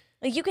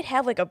like you could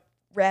have like a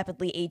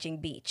rapidly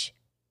aging beach.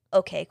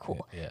 Okay,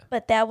 cool. Yeah.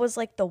 But that was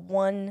like the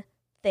one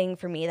thing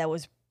for me that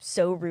was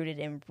so rooted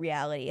in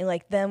reality, and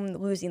like them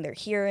losing their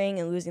hearing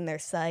and losing their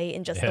sight,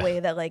 and just the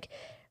way that like.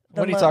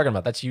 What are you talking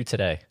about? That's you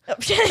today.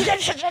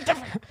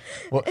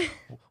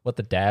 What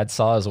the dad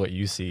saw is what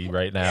you see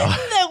right now.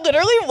 That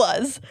literally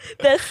was.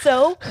 That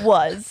so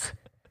was.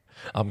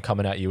 I'm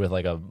coming at you with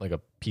like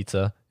a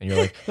pizza, and you're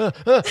like,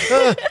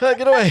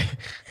 get away.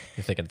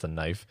 You're thinking it's a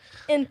knife.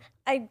 And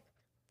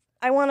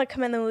I want to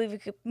commend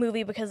the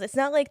movie because it's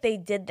not like they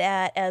did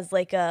that as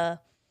like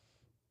a,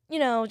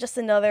 just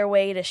another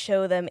way to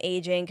show them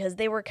aging, because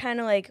they were kind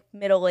of like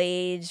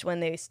middle-aged when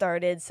they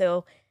started.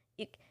 So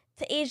to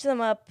age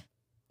them up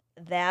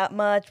that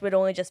much would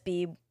only just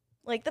be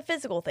like the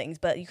physical things,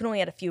 but you can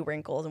only add a few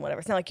wrinkles and whatever.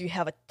 It's not like you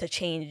have to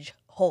change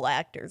whole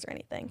actors or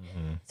anything.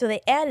 Mm-hmm. So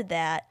they added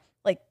that,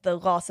 like the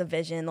loss of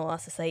vision, the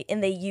loss of sight,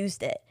 and they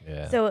used it.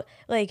 Yeah. So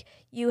like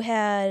you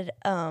had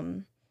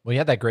Well, you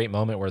had that great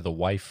moment where the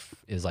wife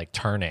is like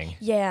turning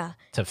Yeah.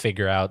 to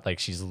figure out like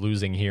she's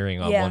losing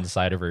hearing on Yeah. one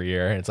side of her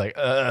ear, and it's like,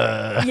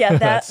 Yeah, that's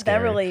that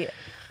scary. really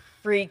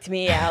freaked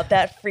me out.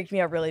 That freaked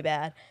me out really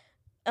bad.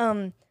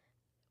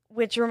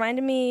 Which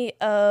reminded me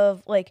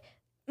of like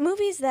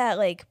movies that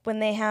like when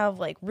they have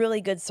like really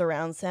good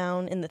surround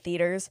sound in the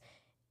theaters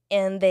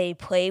and they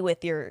play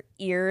with your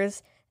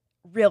ears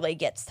really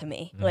gets to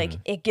me. Like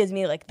it gives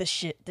me like the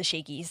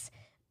shakies.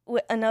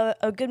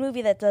 A good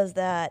movie that does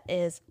that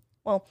is,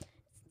 well,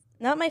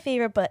 not my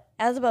favorite, but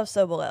As Above,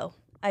 So Below.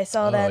 I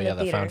saw that in the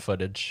theater. The found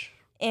footage.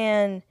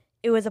 And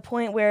it was a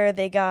point where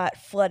they got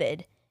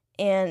flooded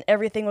and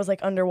everything was like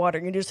underwater.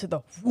 You just heard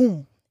the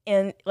whoom,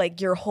 and like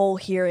your whole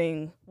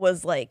hearing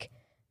was like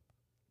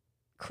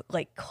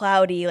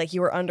cloudy, like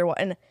you were underwater.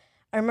 And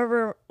I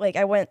remember like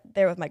I went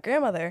there with my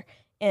grandmother,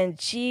 and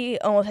she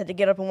almost had to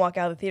get up and walk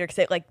out of the theater because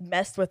it like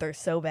messed with her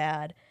so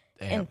bad.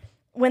 Damn. And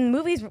when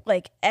movies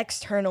like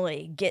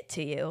externally get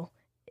to you,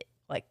 it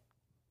like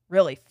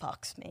really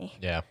fucks me.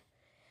 Yeah.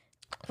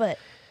 But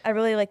I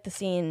really like the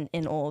scene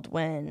in Old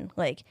when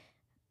like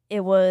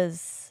it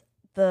was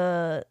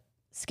the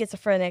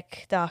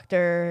schizophrenic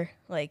doctor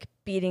like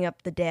beating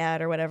up the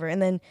dad or whatever,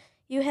 and then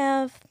you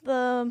have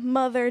the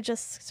mother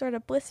just sort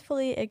of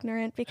blissfully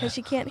ignorant because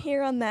she can't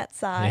hear on that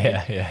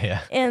side.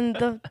 Yeah. And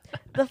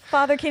the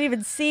father can't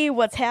even see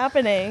what's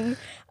happening.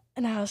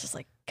 And I was just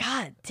like,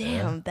 God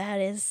damn,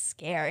 that is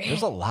scary.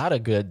 There's a lot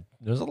of good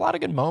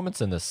moments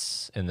in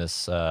this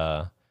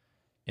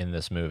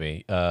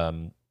movie.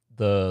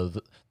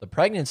 The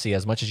pregnancy,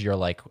 as much as you're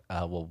like,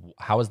 well,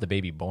 how is the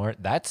baby born?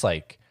 That's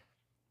like,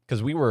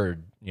 because we were,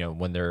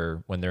 when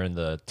they're in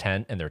the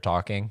tent and they're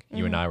talking,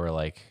 you and I were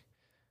like,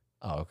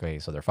 oh, okay,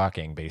 so they're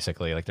fucking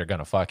basically, like they're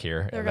gonna fuck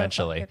here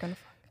eventually. They're gonna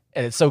fuck.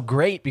 And it's so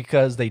great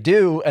because they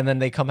do, and then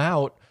they come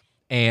out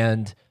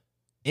and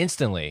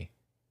instantly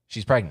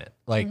she's pregnant.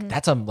 Like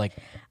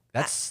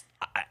that's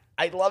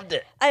I loved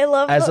it. I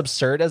love as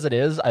absurd as it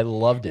is. I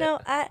loved it. No,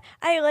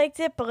 I liked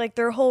it, but like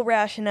their whole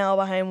rationale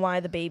behind why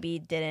the baby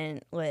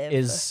didn't live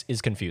is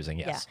confusing.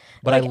 Yes, Yeah.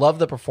 but Like- I love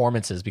the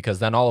performances because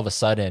then all of a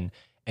sudden,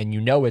 and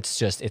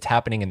it's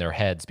happening in their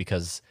heads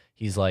because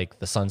he's like,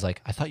 the son's like,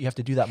 I thought you have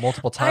to do that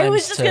multiple times. I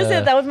was just gonna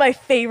say that was my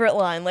favorite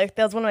line. Like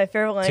that was one of my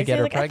favorite lines. To get He's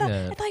her like,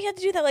 pregnant. I thought you had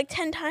to do that like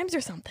 10 times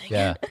or something.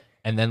 Yeah,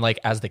 and then like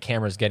as the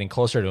camera's getting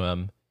closer to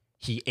him,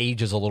 he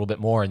ages a little bit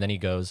more, and then he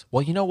goes,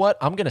 well, you know what?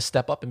 I'm gonna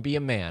step up and be a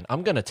man.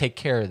 I'm gonna take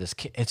care of this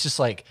kid. It's just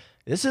like,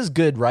 this is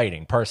good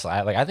writing.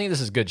 Personally, I think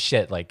this is good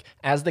shit. Like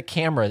as the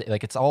camera,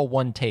 like it's all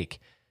one take.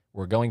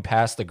 We're going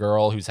past the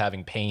girl who's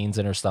having pains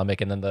in her stomach,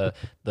 and then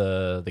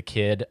the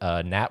kid,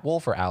 Nat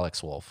Wolf or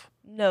Alex Wolf?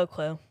 No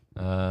clue.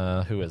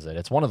 Who is it?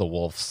 It's one of the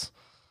wolves.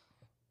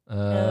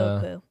 No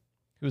clue.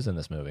 Who's in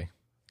this movie?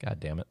 God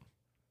damn it.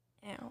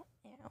 Ow.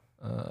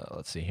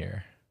 Let's see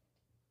here.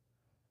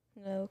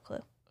 No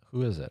clue.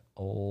 Who is it?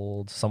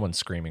 Someone's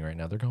screaming right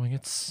now. They're going,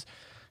 it's.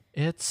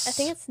 I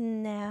think it's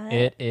Nat.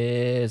 It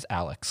is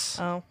Alex.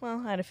 Oh,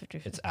 well, I had a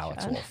 50-50 It's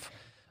Alex shot. Wolf.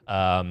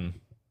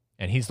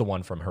 And he's the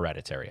one from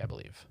Hereditary, I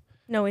believe.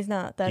 No, he's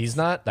not. He's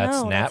not?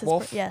 That's Nat his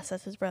Wolf? yes,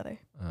 that's his brother.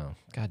 Oh,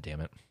 God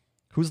damn it.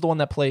 Who's the one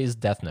that plays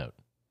Death Note?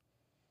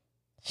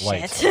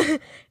 White.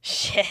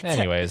 Shit.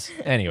 Anyways.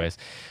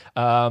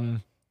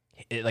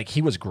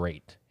 He was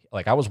great.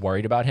 Like, I was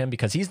worried about him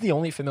because he's the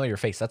only familiar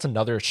face. That's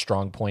another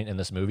strong point in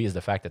this movie, is the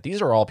fact that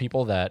these are all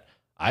people that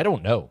I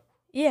don't know.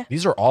 Yeah.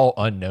 These are all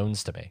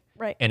unknowns to me.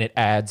 Right. And it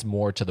adds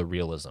more to the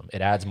realism.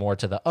 It adds more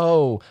to the,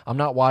 I'm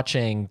not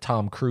watching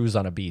Tom Cruise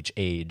on a beach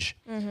age.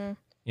 Mm-hmm.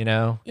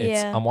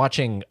 Yeah. I'm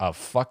watching a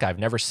fuck I've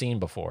never seen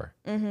before.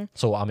 Mm-hmm.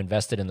 So I'm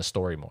invested in the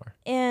story more.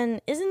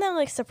 And isn't that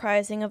like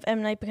surprising of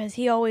M. Night, because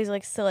he always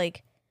likes to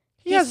like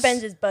he has-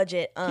 spends his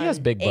budget on he has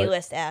big bu-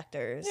 A-list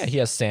actors. Yeah, he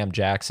has Sam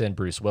Jackson,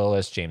 Bruce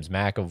Willis, James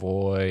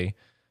McAvoy.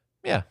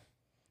 Yeah.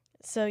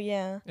 So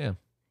yeah. Yeah.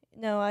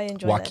 No, I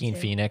enjoy Joaquin that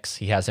too. Phoenix.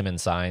 He has him in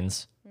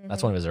Signs.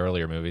 That's Mhm. one of his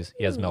earlier movies.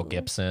 He has Mel Ooh.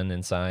 Gibson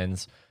in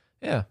Signs.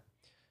 Yeah.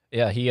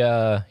 Yeah,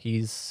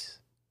 he's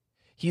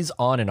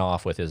on and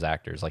off with his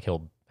actors. Like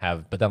he'll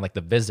have, but then like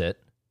The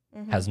Visit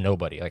has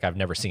nobody. Like I've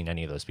never seen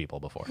any of those people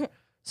before.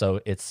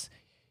 So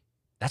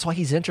that's why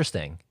he's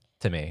interesting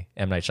to me,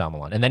 M. Night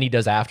Shyamalan. And then he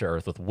does After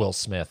Earth with Will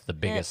Smith, the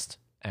biggest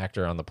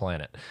actor on the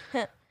planet.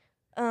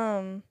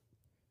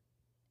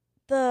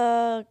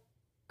 The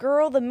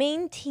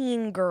main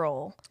teen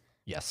girl,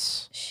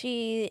 Yes.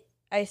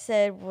 I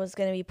said was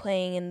going to be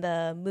playing in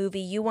the movie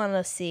you want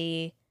to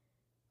see,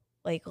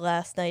 like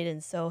Last Night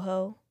in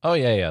Soho. Oh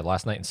yeah.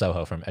 Last Night in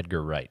Soho from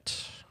Edgar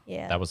Wright.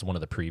 Yeah. That was one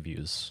of the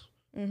previews.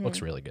 Mhm.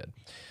 Looks really good.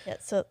 Yeah,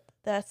 so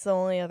that's the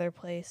only other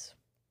place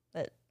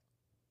that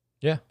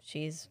Yeah.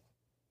 she's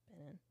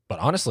been in. But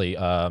honestly,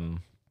 who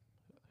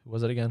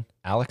was it again?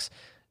 Alex.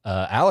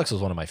 Alex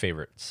was one of my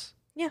favorites.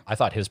 Yeah. I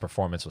thought his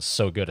performance was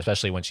so good,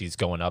 especially when she's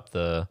going up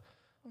the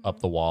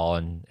wall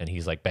and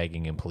he's like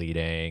begging and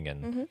pleading,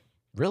 and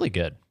really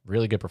good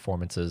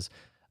performances.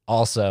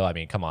 Also, I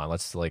mean, come on,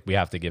 we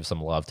have to give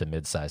some love to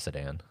Midsize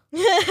Sedan.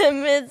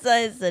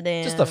 Midsize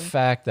Sedan. Just the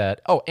fact that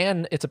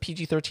and it's a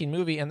PG-13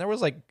 movie, and there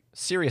was like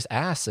serious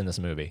ass in this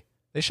movie.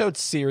 They showed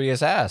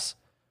serious ass.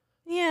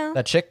 Yeah.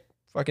 That chick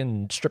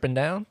fucking stripping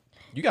down.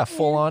 You got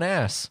full on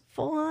ass.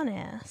 Full on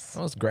ass.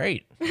 That was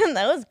great.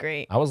 That was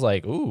great. I was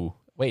like, ooh,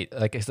 wait,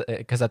 like,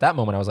 because at that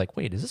moment I was like,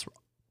 wait, is this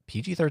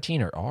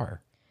PG-13 or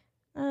R?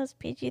 That was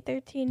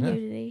PG-13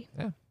 nudity.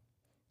 Yeah.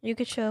 You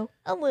could show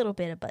a little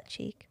bit of butt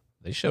cheek.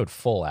 They showed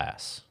full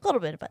ass. A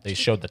little bit of butt They cheek.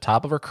 showed the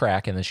top of her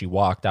crack, and then she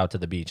walked out to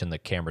the beach, and the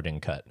camera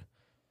didn't cut. And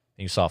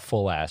you saw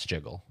full ass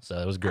jiggle. So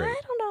it was great.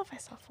 I don't know if I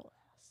saw full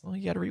ass. Well,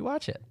 you got to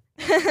rewatch it.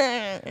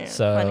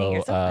 So, funny,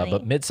 you're so funny.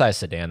 But Mid-Sized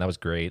Sedan, that was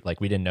great.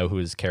 Like, we didn't know who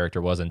his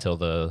character was until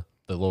the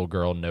little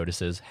girl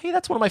notices, hey,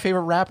 that's one of my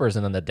favorite rappers.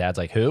 And then the dad's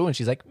like, who? And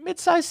she's like,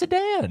 Mid-Sized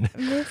Sedan.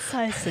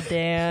 Mid-Sized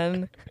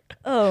Sedan.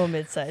 Oh,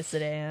 Mid-Sized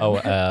Sedan.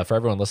 Oh, for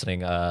everyone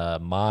listening,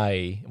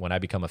 when I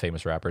become a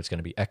famous rapper, it's going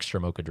to be Extra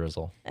Mocha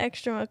Drizzle.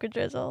 Extra Mocha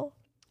Drizzle.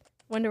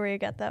 Wonder where you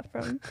got that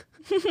from.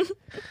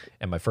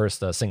 And my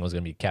first single is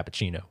going to be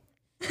Cappuccino.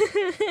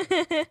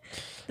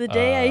 The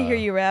day I hear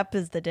you rap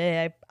is the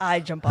day I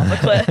jump off a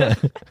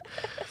cliff.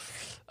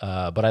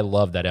 But I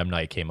love that M.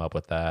 Night came up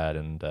with that.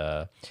 And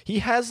he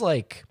has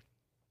like,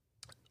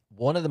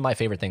 one of my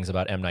favorite things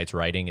about M. Night's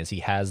writing is he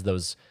has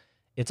those,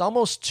 it's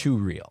almost too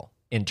real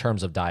in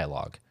terms of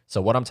dialogue.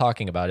 So what I'm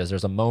talking about is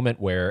there's a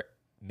moment where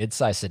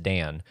Mid-Sized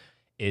Sedan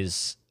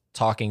is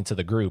talking to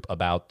the group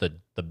about the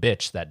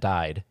bitch that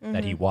died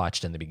that he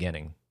watched in the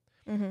beginning.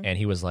 And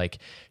he was like,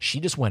 she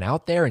just went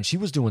out there and she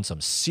was doing some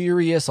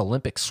serious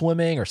Olympic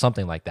swimming or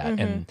something like that.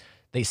 And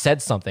they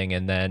said something,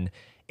 and then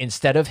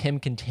instead of him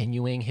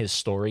continuing his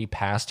story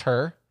past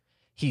her,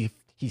 he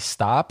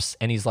stops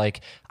and he's like,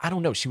 I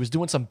don't know, she was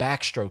doing some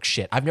backstroke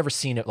shit. I've never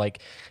seen it. Like,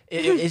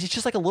 it's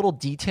just like a little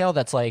detail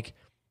that's like,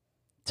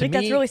 to me,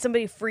 that's really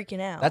somebody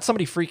freaking out. That's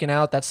somebody freaking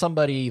out. That's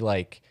somebody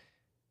like,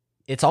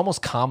 it's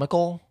almost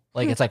comical.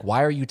 Like, it's like,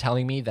 why are you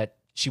telling me that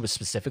she was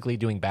specifically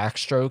doing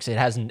backstrokes?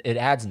 It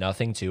adds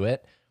nothing to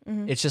it.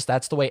 It's just,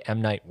 that's the way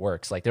M. Night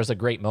works. Like, there's a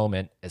great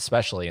moment,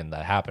 especially in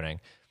The Happening.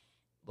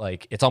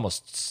 Like, it's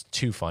almost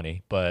too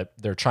funny, but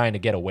they're trying to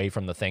get away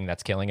from the thing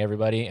that's killing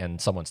everybody,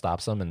 and someone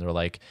stops them, and they're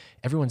like,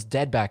 everyone's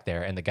dead back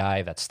there. And the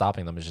guy that's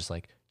stopping them is just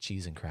like,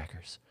 cheese and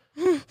crackers.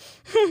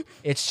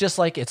 It's just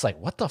like, it's like,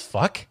 what the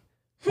fuck?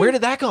 Where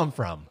did that come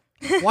from?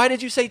 Why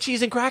did you say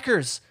cheese and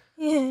crackers?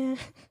 Yeah.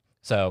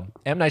 So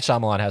M. Night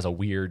Shyamalan has a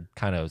weird,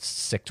 kind of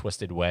sick,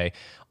 twisted way.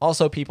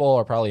 Also, people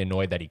are probably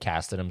annoyed that he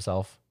casted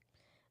himself.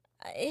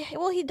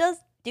 Well, he does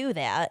do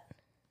that.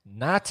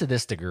 Not to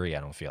this degree,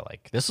 I don't feel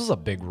like. This was a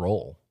big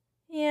role.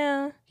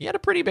 Yeah. He had a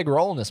pretty big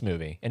role in this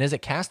movie. And is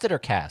it casted or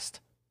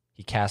cast?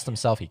 He cast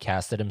himself. He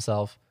casted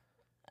himself.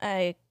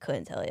 I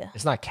couldn't tell you.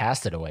 It's not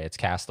casted away. It's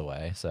cast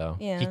away. So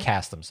yeah. He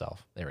cast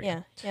himself. There we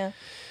go. Yeah.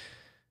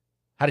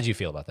 How did you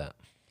feel about that?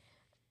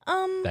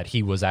 That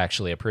he was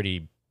actually a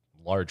pretty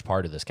large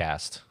part of this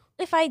cast.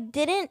 If I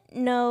didn't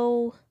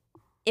know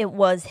it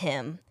was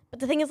him, but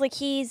the thing is, like,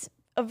 he's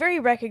a very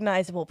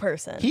recognizable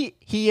person.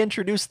 He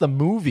introduced the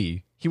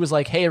movie. He was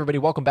like, hey, everybody,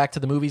 welcome back to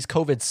the movies.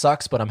 COVID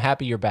sucks, but I'm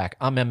happy you're back.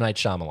 I'm M. Night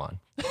Shyamalan.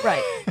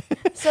 Right.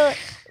 So,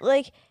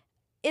 like,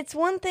 it's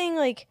one thing,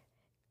 like,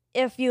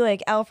 if you,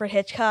 like, Alfred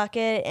Hitchcock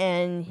it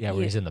and... Yeah,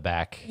 where he's in the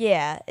back.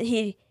 Yeah,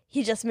 he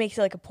just makes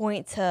it, like, a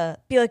point to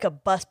be like a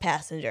bus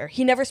passenger.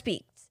 He never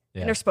speaks.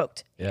 Yeah. He never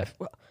spoke. Yeah.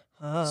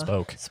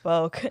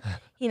 Spoke.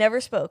 He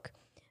never spoke.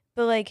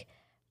 But, like,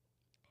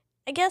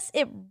 I guess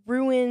it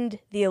ruined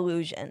the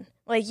illusion.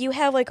 Like, you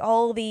have, like,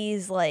 all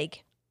these,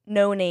 like,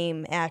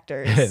 no-name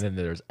actors. And then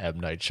there's M.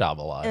 Night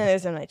Shyamalan. And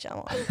there's M. Night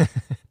Shyamalan.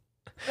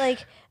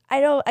 Like,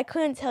 I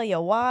couldn't tell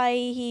you why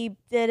he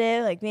did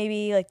it. Like,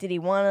 maybe, like, did he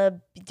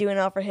want to do an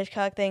Alfred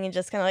Hitchcock thing and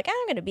just kind of like,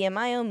 I'm going to be in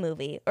my own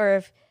movie? Or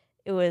if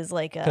it was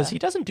like because he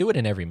doesn't do it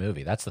in every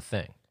movie. That's the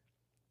thing.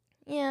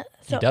 Yeah.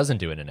 So, he doesn't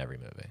do it in every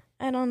movie.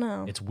 I don't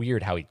know. It's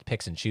weird how he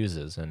picks and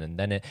chooses. And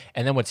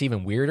then what's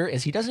even weirder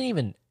is he doesn't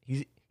even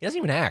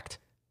act.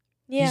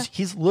 Yeah.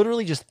 He's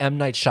literally just M.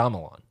 Night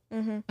Shyamalan.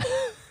 Mm-hmm.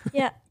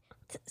 Yeah.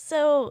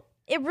 So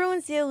it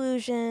ruins the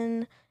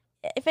illusion.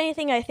 If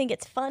anything, I think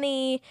it's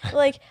funny.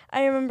 Like,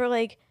 I remember,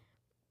 like,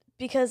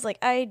 because, like,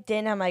 I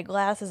didn't have my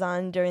glasses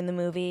on during the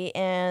movie,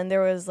 and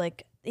there was,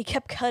 like, he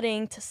kept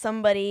cutting to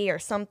somebody or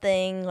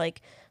something,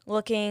 like,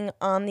 looking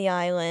on the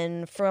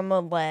island from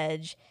a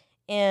ledge,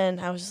 and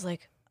I was just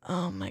like,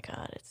 oh my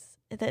god,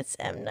 it's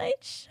M.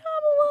 Night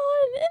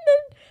Shyamalan. And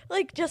then,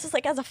 like, just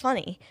like as a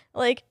funny,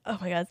 like, oh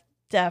my god, it's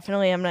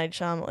definitely M. Night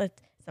Shyamalan.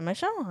 It's M. Night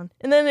Shyamalan.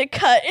 And then it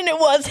cut, and it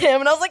was him,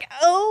 and I was like,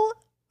 oh,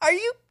 are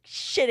you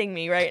shitting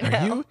me right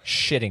now? Are you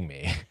shitting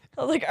me?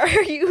 I was like,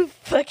 are you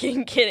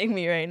fucking kidding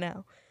me right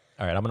now?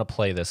 All right, I'm going to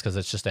play this because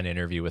it's just an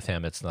interview with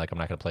him. It's like I'm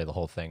not going to play the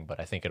whole thing,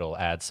 but I think it'll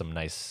add some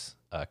nice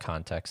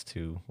context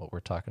to what we're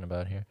talking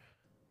about here.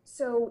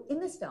 So in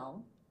this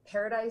film,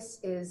 paradise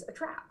is a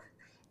trap.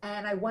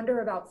 And I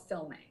wonder about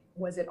filming.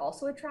 Was it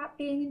also a trap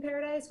being in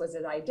paradise? Was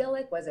it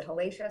idyllic? Was it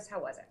hellacious?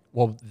 How was it?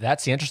 Well,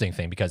 that's the interesting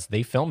thing because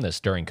they filmed this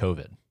during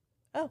COVID.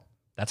 Oh.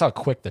 That's how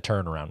quick the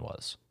turnaround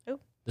was. Oh.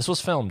 This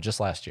was filmed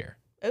just last year.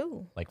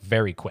 Oh. Like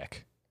very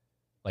quick.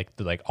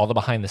 Like all the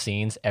behind the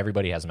scenes,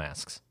 everybody has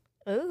masks.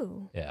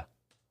 Oh. Yeah.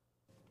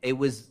 it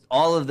was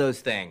all of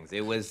those things.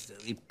 It was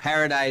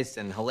paradise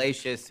and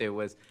hellacious. It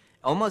was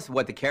almost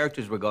what the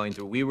characters were going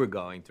through, we were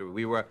going through.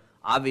 We were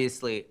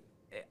obviously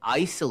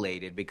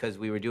isolated because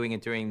we were doing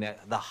it during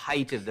the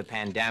height of the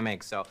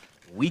pandemic, so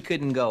we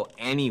couldn't go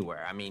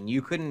anywhere. I mean,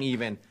 you couldn't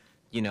even,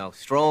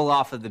 stroll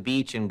off of the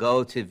beach and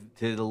go to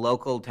the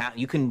local town.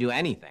 You couldn't do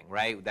anything,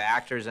 right? The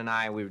actors and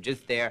I, we were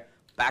just there,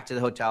 back to the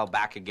hotel,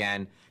 back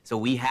again. So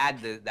we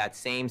had that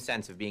same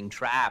sense of being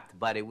trapped,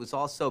 but it was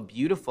also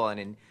beautiful and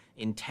an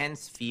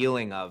intense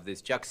feeling of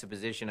this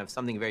juxtaposition of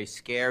something very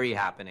scary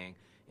happening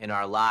in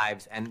our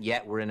lives, and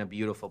yet we're in a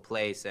beautiful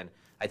place. And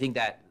I think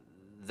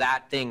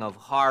that thing of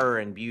horror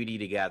and beauty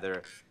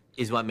together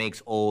is what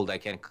makes Old,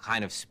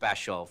 kind of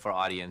special for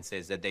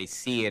audiences, that they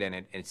see it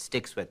and it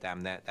sticks with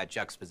them, that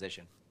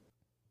juxtaposition.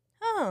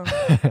 Oh.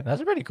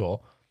 That's pretty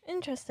cool.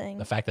 Interesting.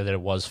 The fact that it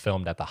was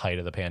filmed at the height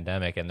of the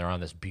pandemic and they're on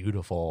this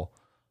beautiful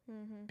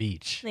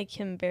beach. They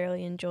can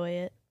barely enjoy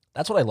it.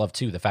 That's what I love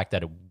too, the fact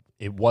that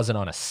it wasn't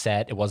on a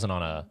set, it wasn't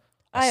on a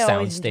I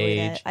always enjoy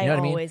soundstage. that. I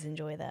always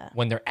enjoy that.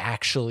 When they're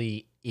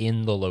actually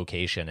in the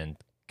location, and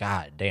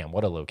god damn,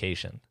 what a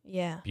location.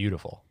 Yeah.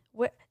 Beautiful.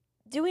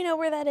 Do we know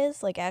where that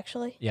is, like,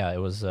 actually? Yeah, it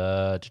was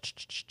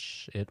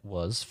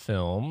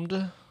filmed.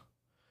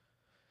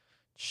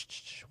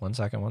 One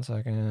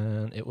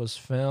second. It was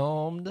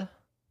filmed.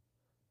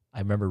 I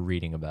remember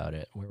reading about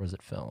it. Where was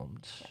it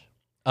filmed?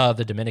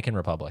 The Dominican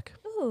Republic.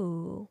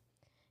 Ooh.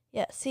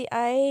 Yeah, see,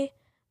 I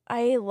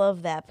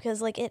love that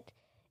because it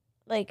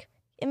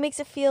makes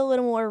it feel a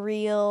little more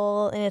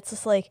real, and it's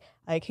just like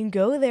I can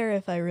go there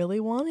if I really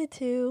wanted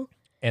to.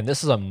 And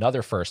this is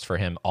another first for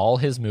him. All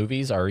his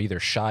movies are either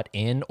shot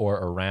in or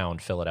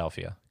around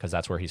Philadelphia because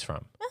that's where he's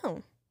from.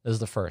 Oh. This is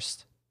the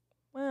first.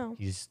 Wow.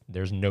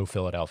 There's no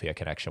Philadelphia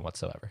connection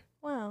whatsoever.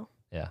 Wow.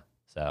 Yeah.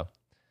 So,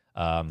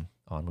 on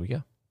we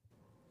go.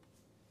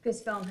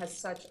 This film has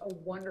such a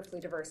wonderfully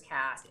diverse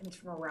cast, and it's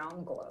from around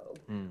the globe.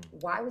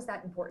 Why was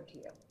that important to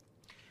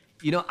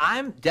you?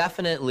 I'm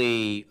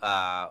definitely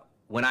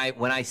when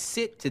I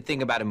sit to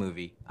think about a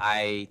movie,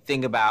 I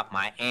think about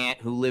my aunt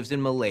who lives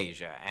in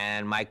Malaysia,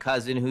 and my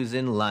cousin who's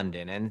in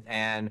London,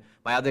 and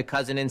my other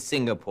cousin in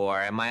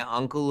Singapore, and my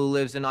uncle who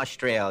lives in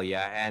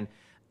Australia, and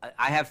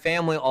I have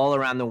family all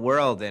around the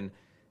world, and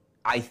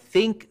I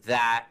think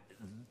that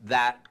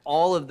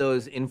all of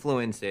those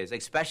influences,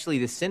 especially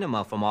the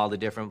cinema from all the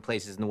different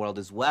places in the world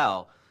as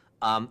well,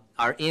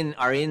 are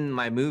in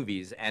my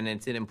movies, and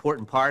it's an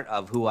important part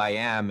of who I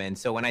am. And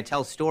so when I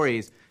tell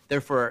stories, they're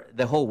for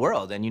the whole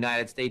world, and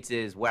United States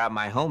is where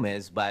my home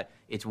is, but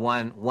it's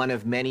one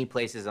of many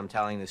places I'm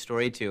telling the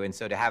story to. And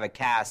so to have a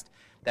cast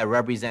that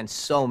represents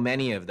so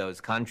many of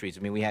those countries,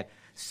 I mean, we had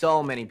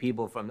so many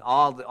people from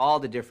all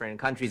the different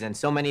countries, and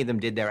so many of them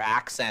did their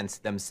accents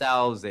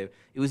themselves. It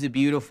was a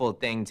beautiful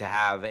thing to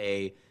have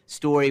a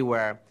story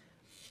where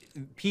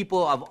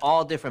people of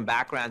all different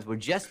backgrounds were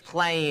just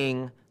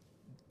playing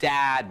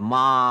dad,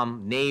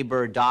 mom,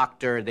 neighbor,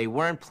 doctor. They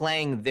weren't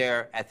playing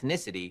their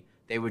ethnicity.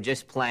 They were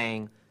just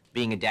playing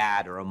being a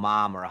dad or a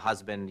mom or a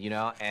husband,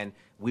 and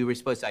we were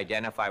supposed to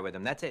identify with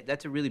them.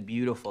 That's a really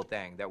beautiful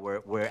thing that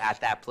we're at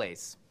that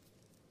place.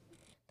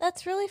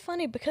 That's really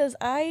funny because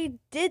I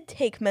did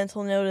take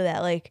mental note of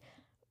that, like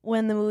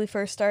when the movie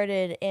first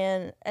started,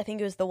 and I think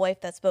it was the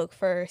wife that spoke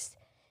first,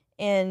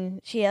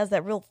 and she has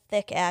that real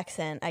thick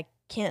accent. I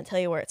can't tell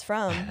you where it's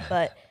from,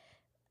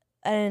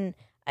 and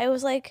I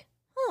was like,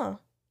 huh,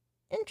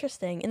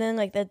 interesting. And then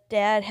the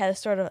dad has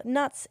sort of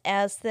not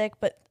as thick,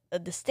 but a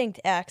distinct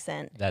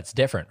accent. That's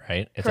different,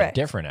 right? It's Correct. a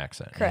different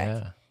accent. Correct.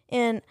 Yeah.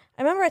 And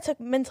I remember I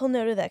took mental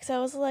note of that because I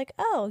was like,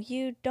 oh,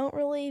 you don't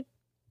really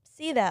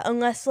see that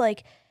unless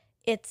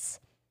it's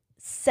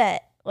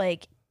set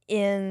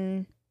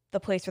in the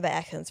place where the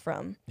accent's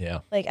from. Yeah.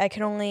 I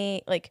can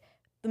only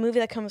the movie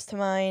that comes to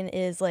mind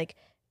is and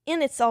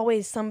it's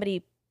always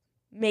somebody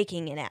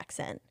making an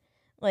accent.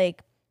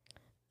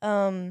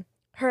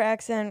 Her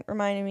accent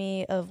reminded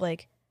me of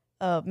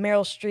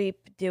Meryl Streep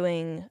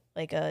doing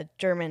a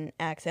German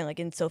accent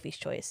in Sophie's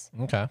Choice.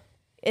 Okay.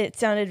 It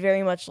sounded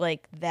very much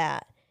like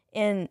that.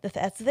 And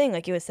that's the thing,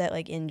 it was set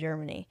in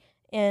Germany.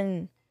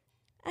 And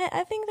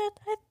I think that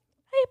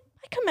I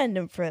commend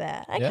him for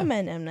that. I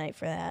commend M. Night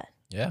for that.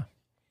 Yeah.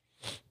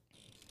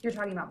 You're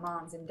talking about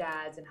moms and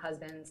dads and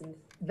husbands, and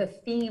the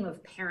theme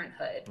of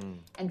parenthood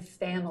and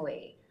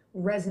family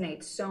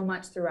resonates so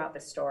much throughout the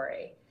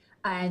story.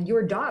 And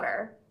your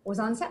daughter was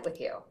on set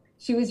with you.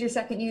 She was your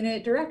second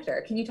unit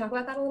director. Can you talk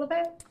about that a little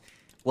bit?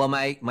 Well,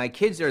 my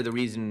kids are the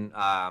reason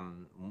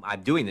I'm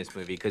doing this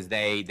movie, because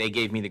they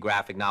gave me the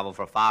graphic novel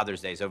for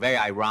Father's Day. So very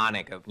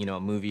ironic of a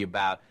movie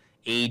about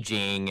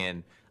aging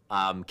and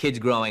kids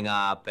growing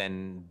up,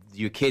 and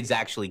your kids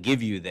actually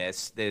give you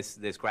this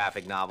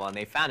graphic novel, and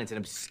they found it's an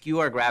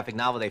obscure graphic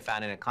novel they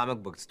found in a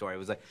comic book store. It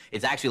was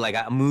it's actually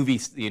a movie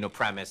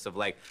premise of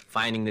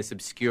finding this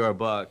obscure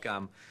book,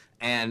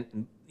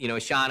 and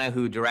Shauna,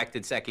 who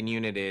directed Second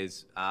Unit,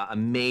 is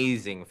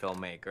amazing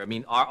filmmaker. I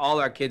mean, all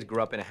our kids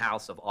grew up in a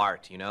house of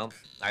art.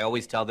 I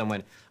always tell them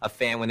when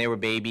they were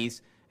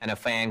babies and a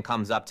fan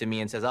comes up to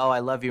me and says, "Oh, I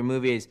love your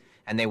movies,"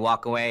 and they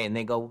walk away and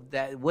they go,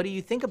 what do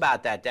you think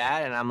about that,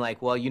 Dad? And I'm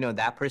like, well,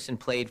 that person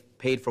paid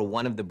for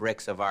one of the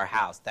bricks of our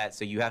house.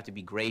 So you have to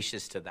be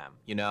gracious to them,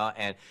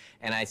 And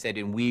I said,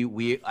 and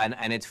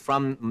and it's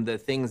from the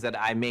things that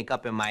I make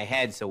up in my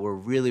head. So we're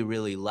really,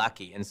 really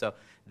lucky. And so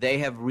they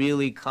have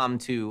really come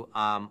to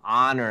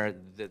honor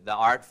the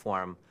art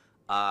form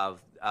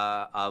of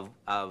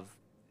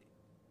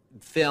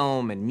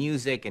film and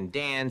music and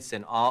dance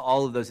and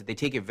all of those. They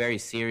take it very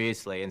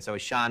seriously. And so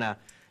Shauna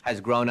has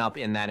grown up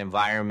in that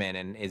environment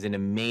and is an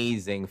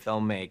amazing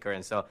filmmaker.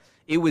 And so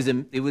it was a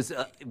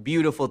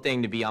beautiful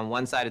thing to be on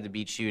one side of the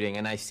beach shooting,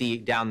 and I see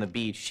down the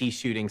beach she's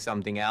shooting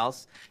something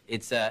else.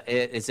 It's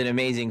an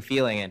amazing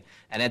feeling.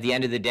 And at the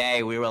end of the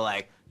day, we were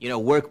like,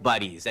 work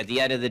buddies. At the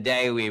end of the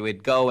day, we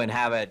would go and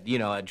have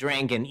a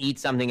drink and eat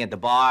something at the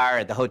bar,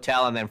 at the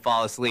hotel, and then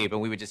fall asleep.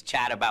 And we would just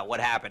chat about what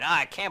happened.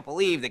 I can't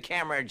believe the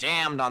camera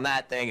jammed on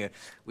that thing. And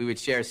we would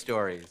share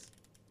stories.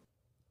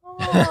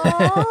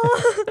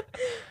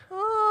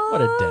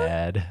 What a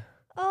dad.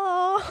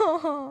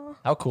 Oh.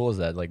 How cool is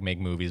that? Like, make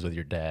movies with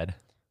your dad.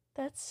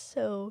 That's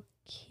so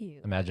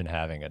cute. Imagine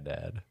having a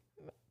dad.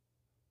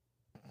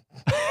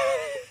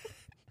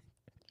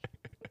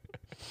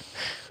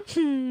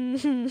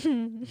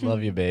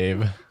 Love you,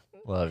 babe.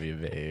 Love you,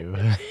 babe.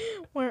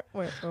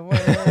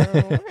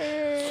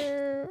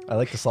 I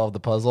like to solve the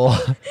puzzle.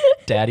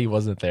 Daddy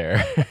wasn't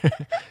there.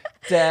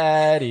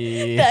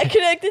 Daddy. That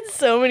connected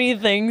so many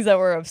things that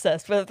we're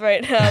obsessed with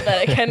right now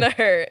that it kind of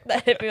hurt.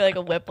 That hit me like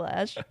a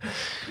whiplash.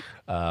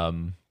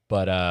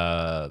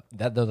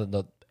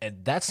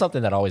 That's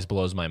something that always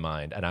blows my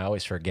mind, and I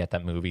always forget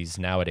that movies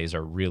nowadays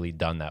are really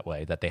done that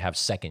way. That they have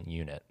second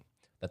unit.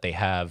 That they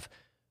have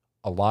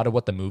a lot of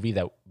what the movie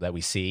that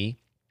we see.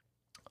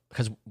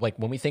 Because like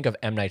when we think of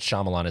M. Night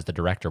Shyamalan as the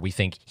director, we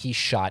think he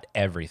shot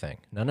everything.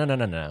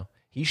 No.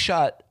 He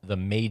shot the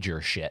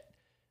major shit.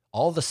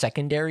 All the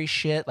secondary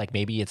shit, like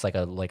maybe it's like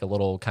a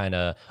little kind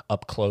of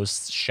up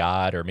close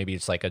shot, or maybe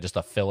it's like just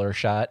a filler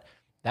shot.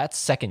 That's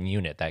second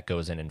unit that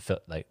goes in and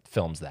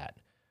films that.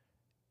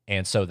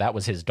 And so that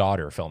was his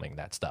daughter filming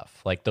that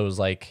stuff. Like those,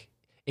 like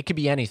it could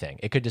be anything.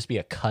 It could just be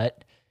a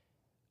cut.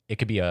 It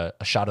could be a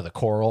shot of the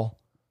coral.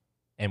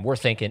 And we're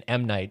thinking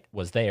M. Night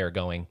was there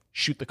going,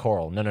 shoot the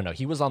coral. No.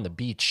 He was on the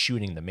beach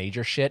shooting the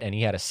major shit, and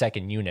he had a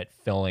second unit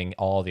filming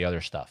all the other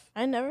stuff.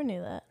 I never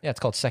knew that. Yeah, it's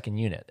called second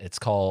unit.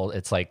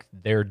 It's like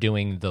they're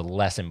doing the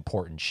less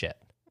important shit.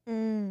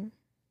 That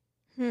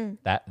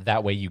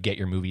way you get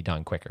your movie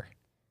done quicker.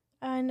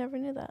 I never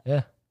knew that.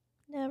 Yeah.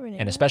 Never knew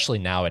And especially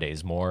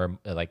nowadays, more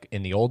like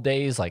in the old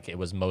days, like it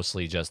was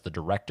mostly just the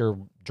director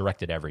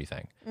directed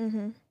everything.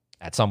 Mm-hmm.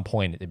 At some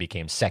point, it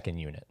became second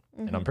unit.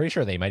 Mm-hmm. And I'm pretty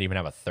sure they might even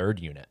have a third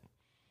unit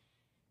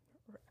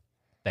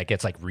that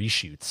gets like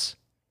reshoots.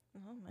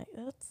 Oh my,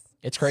 that's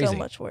it's crazy. So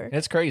much work.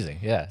 It's crazy.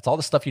 Yeah. It's all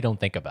the stuff you don't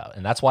think about.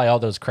 And that's why all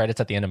those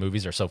credits at the end of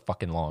movies are so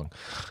fucking long.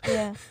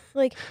 Yeah.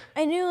 Like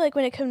I knew like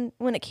when it came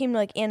to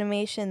like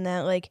animation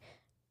that like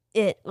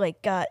it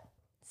like got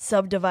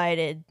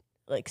subdivided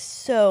like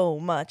so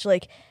much.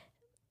 Like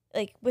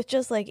with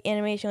just like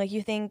animation, like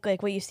you think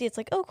like what you see, it's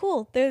like, oh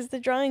cool, there's the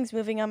drawings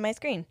moving on my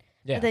screen.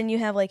 Yeah. But then you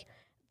have like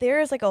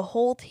there's like a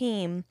whole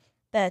team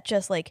that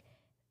just like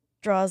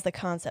draws the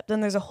concept.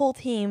 Then there's a whole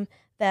team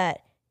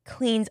that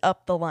cleans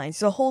up the lines.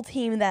 There's a whole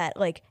team that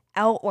like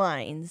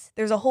outlines.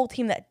 There's a whole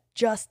team that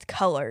just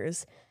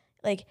colors.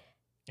 Like,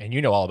 and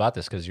you know all about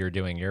this because you're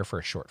doing your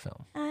first short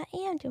film. I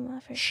am doing my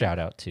first. Shout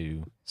out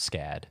to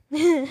SCAD.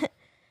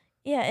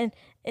 Yeah, and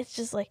it's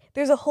just like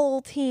there's a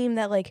whole team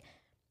that like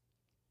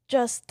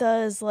just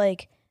does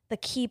like the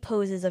key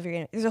poses of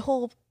your. There's a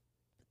whole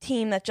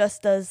team that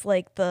just does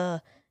like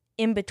the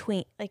in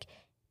between. Like,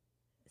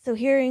 so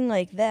hearing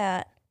like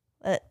that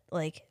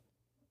like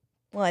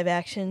live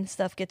action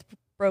stuff gets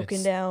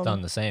broken down.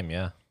 Done the same,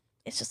 yeah.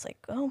 It's just like,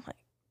 oh my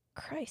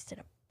Christ, in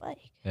a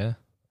bike. Yeah.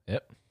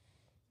 Yep.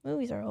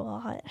 Movies are a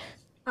lot.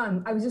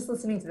 I was just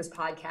listening to this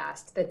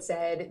podcast that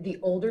said the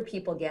older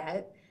people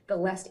get, the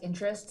less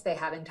interest they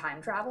have in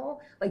time travel.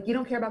 Like you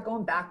don't care about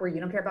going backward, you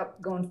don't care about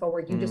going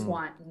forward, you just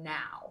want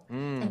now.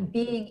 And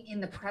being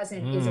in the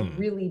present is a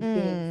really big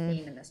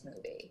theme in this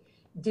movie.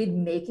 Did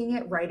making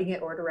it, writing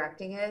it, or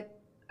directing it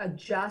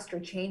adjust or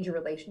change your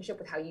relationship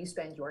with how you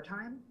spend your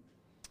time?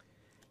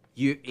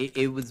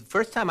 It was the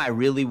first time I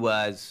really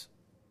was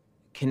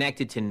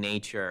connected to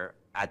nature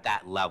at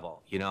that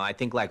level. I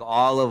think like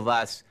all of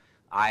us,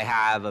 I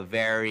have a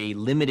very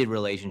limited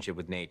relationship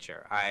with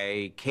nature.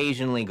 I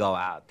occasionally go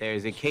out.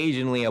 There's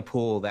occasionally a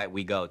pool that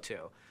we go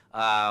to.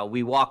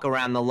 We walk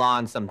around the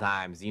lawn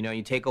sometimes.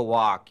 You take a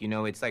walk.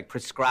 It's like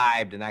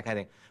prescribed and that kind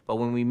of thing. But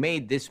when we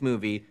made this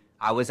movie,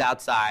 I was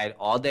outside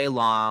all day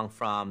long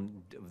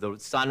from the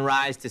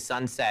sunrise to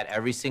sunset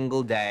every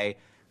single day,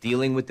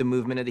 dealing with the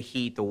movement of the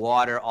heat, the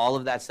water, all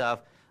of that stuff.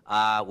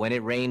 When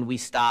it rained, we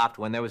stopped.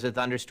 When there was a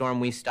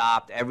thunderstorm, we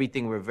stopped.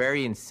 Everything, we're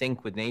very in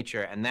sync with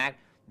nature, and that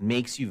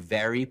makes you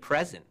very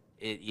present.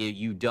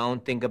 You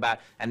don't think about,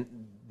 and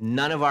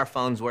none of our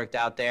phones worked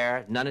out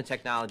there. None of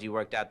technology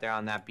worked out there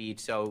on that beach.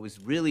 So it was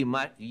really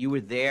much, you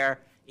were there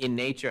in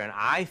nature, and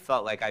I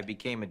felt like I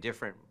became a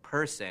different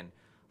person.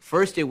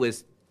 First, it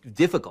was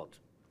difficult,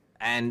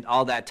 and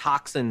all that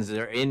toxins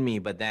are in me,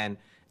 but then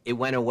it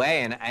went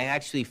away, and I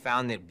actually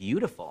found it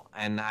beautiful.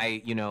 And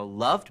I,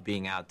 loved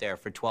being out there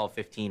for 12,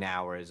 15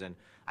 hours. And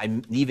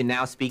even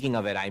now, speaking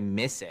of it, I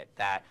miss it,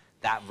 that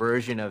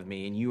version of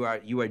me. And you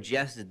are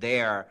just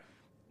there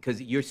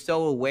because you're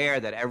so aware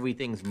that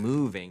everything's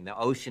moving. The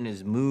ocean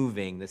is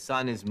moving, the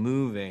sun is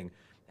moving,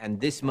 and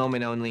this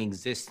moment only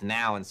exists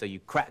now. And so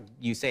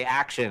you say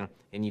action,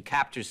 and you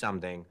capture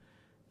something.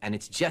 And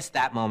it's just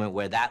that moment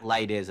where that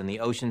light is, and the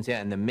ocean's here,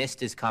 and the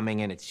mist is coming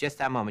in. It's just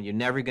that moment. You're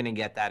never going to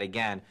get that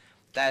again.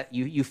 That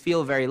you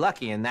feel very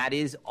lucky, and that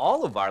is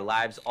all of our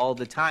lives all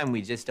the time.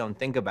 We just don't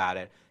think about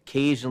it.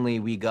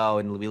 Occasionally we go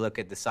and we look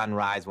at the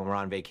sunrise when we're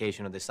on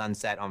vacation, or the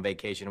sunset on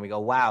vacation, and we go,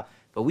 wow,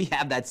 but we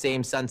have that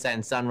same sunset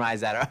and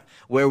sunrise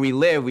where we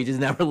live. We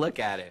just never look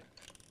at it.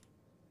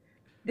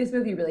 This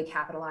movie really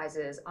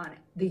capitalizes on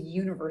the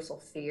universal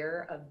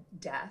fear of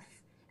death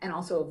and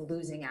also of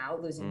losing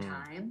out, losing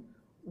time.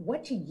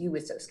 What to you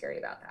is so scary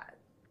about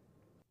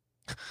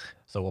that?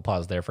 So we'll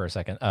pause there for a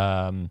second.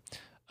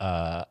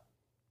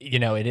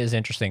 It is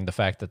interesting, the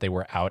fact that they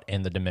were out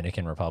in the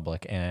Dominican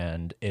Republic,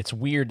 and it's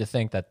weird to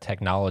think that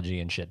technology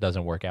and shit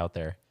doesn't work out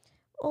there.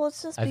 Well,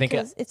 it's just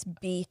because it's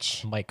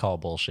beach. Might call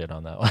bullshit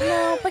on that one.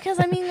 No, because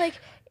I mean, like,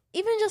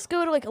 even just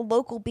go to like a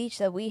local beach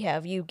that we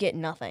have, you get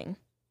nothing.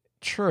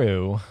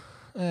 True.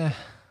 I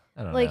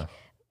don't know.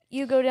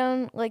 You go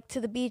down like to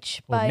the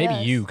beach by maybe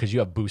us. you, because you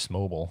have Boost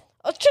Mobile.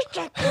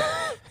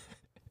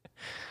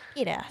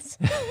 Eat ass.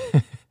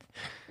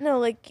 No,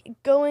 like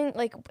going,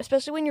 like,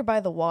 especially when you're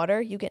by the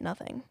water, you get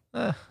nothing.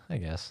 I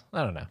guess.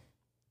 I don't know.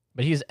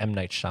 But he's M.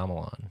 Night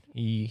Shyamalan.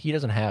 He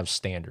doesn't have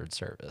standard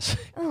service.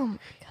 Oh my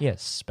God. He has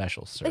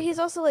special service. But he's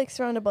also like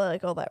surrounded by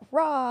like all that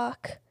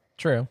rock.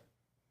 True.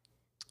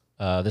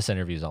 This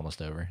interview's almost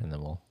over, and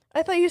then we'll...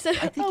 I thought you said,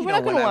 we're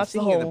not going to watch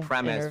the whole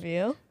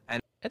interview.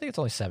 And I think it's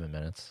only 7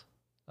 minutes.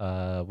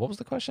 What was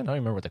the question? I don't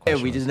remember what the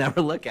question we was. just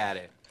never look at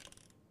it.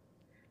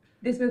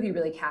 This movie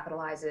really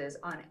capitalizes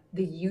on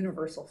the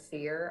universal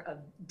fear of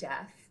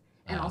death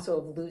and also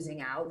of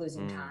losing out,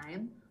 losing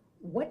time.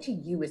 What to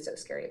you is so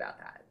scary about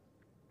that?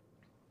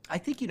 I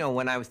think,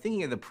 when I was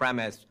thinking of the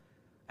premise,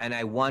 and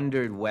I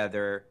wondered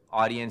whether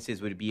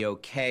audiences would be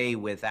okay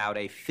without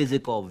a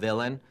physical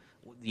villain.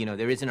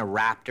 There isn't a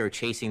raptor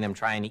chasing them,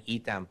 trying to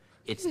eat them.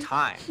 It's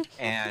time.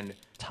 And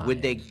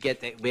would they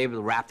be able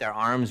to wrap their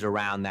arms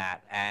around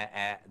that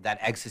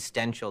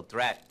existential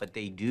threat? But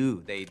they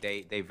do.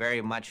 They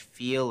very much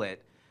feel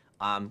it,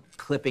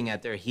 clipping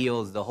at their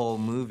heels the whole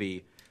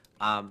movie.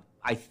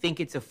 I think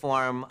it's a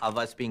form of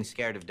us being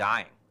scared of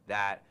dying.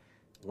 That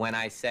when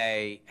I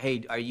say, hey,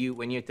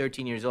 when you're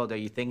 13 years old, are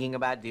you thinking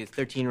about, does a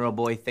 13-year-old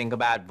boy think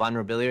about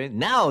vulnerability?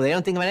 No, they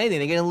don't think about anything.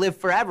 They're going to live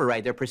forever,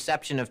 right? Their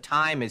perception of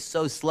time is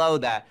so slow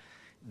that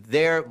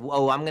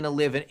I'm going to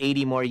live in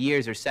 80 more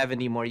years or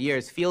 70 more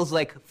years feels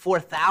like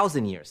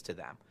 4,000 years to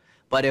them.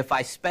 But if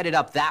I sped it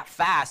up that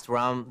fast,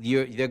 where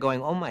they're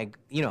going, oh my,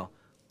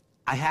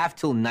 I have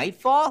till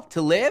nightfall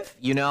to live,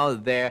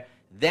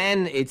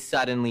 then it's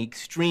suddenly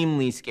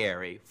extremely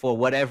scary for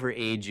whatever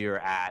age you're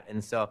at.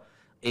 And so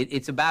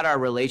it's about our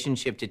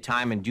relationship to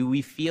time, and do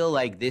we feel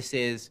like this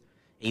is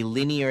a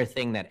linear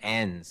thing that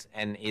ends,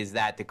 and is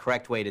that the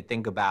correct way to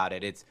think about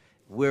it?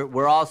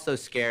 We're all so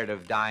scared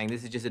of dying.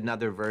 This is just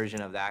another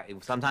version of that.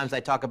 Sometimes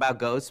I talk about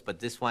ghosts, but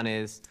this one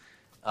is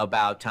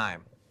about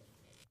time.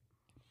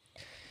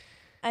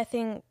 I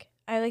think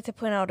I like to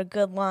point out a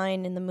good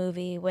line in the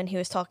movie when he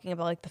was talking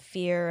about like the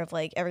fear of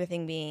like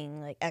everything being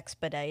like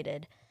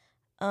expedited.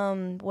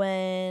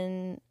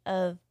 When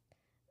the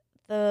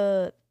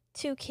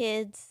two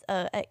kids,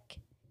 I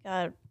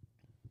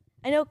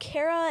know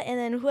Kara and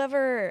then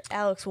whoever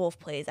Alex Wolff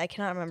plays. I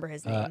cannot remember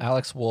his name.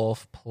 Alex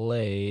Wolff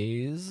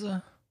plays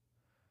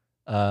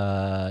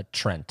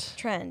Trent.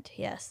 Trent,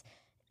 yes.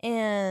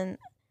 And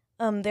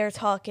they're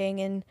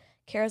talking, and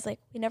Kara's like,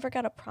 we never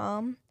got a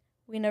prom.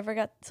 We never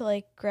got to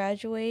like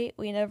graduate.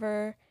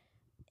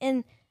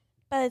 And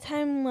by the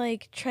time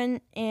like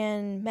Trent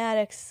and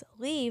Maddox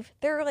leave,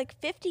 they're like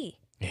 50.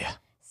 Yeah.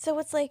 So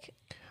it's like,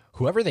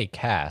 whoever they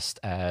cast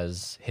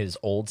as his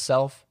old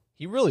self,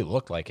 he really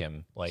looked like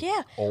him, like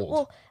old.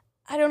 Well,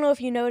 I don't know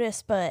if you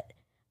noticed, but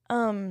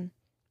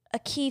a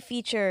key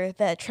feature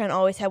that Trent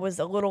always had was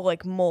a little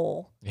like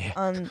mole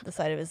on the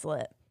side of his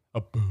lip.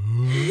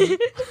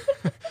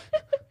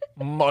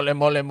 Mole,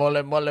 mole,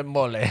 mole, mole,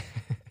 mole.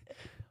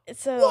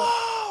 So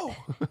whoa!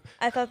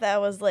 I thought that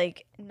was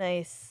like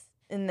nice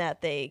in that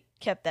they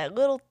kept that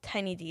little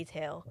tiny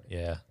detail.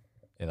 Yeah,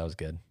 that was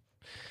good.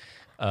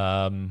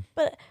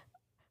 But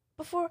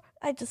before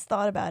I just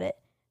thought about it,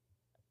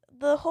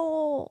 the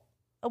whole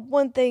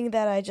one thing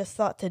that I just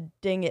thought to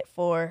ding it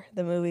for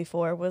the movie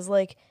for was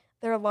like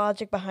their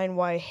logic behind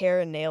why hair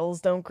and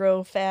nails don't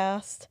grow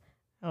fast.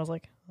 I was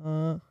like,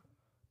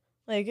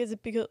 like, is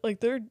it because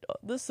like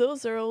the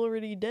cells are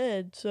already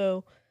dead,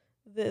 so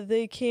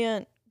they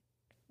can't.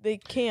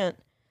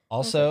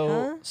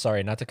 Also,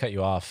 sorry, not to cut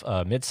you off,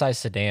 mid-sized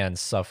sedan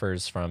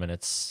suffers from, and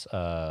it's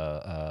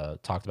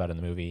talked about in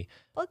the movie,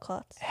 blood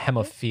clots.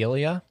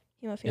 Hemophilia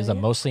is a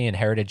mostly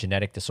inherited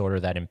genetic disorder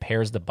that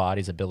impairs the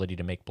body's ability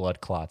to make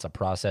blood clots, a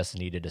process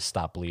needed to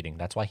stop bleeding.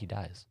 That's why he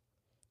dies.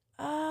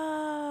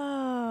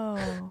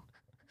 Oh.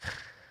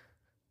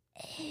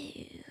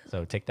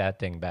 So take that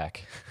thing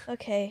back.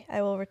 Okay,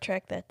 I will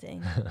retract that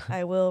ding.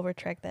 I will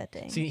retract that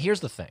ding. See,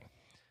 here's the thing.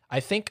 I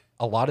think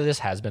a lot of this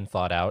has been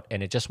thought out,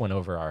 and it just went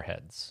over our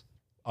heads.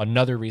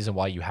 Another reason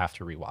why you have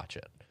to rewatch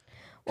it.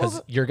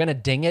 Because you're going to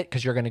ding it,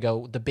 because you're going to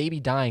go, the baby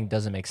dying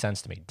doesn't make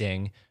sense to me.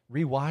 Ding.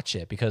 Rewatch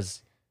it,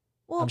 because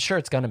I'm sure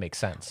it's going to make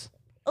sense.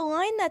 A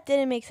line that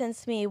didn't make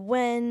sense to me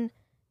when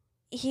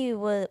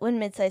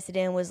Mid-Sized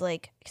Sedan was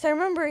like, because I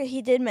remember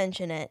he did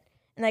mention it,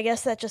 and I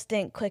guess that just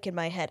didn't click in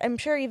my head. I'm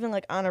sure even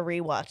like on a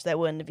rewatch that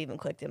wouldn't have even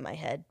clicked in my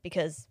head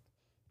because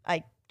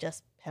I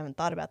just haven't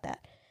thought about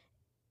that.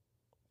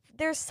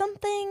 There's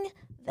something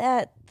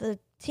that the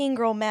teen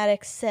girl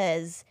Maddox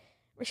says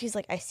where she's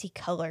like, I see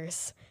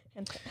colors.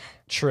 And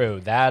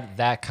True.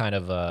 That kind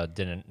of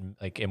didn't,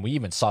 like, and we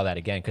even saw that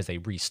again because they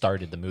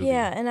restarted the movie.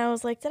 yeah, and I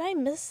was like, did I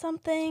miss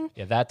something?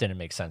 Yeah, that didn't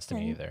make sense to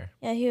me either.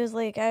 Yeah, he was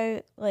like,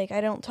 I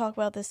don't talk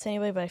about this to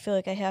anybody, but I feel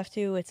like I have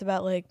to. It's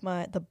about like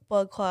the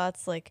blood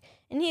clots, like,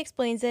 and he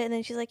explains it, and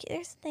then she's like,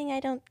 there's something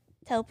I don't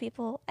tell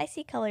people. I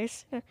see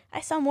colors.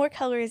 I saw more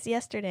colors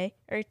yesterday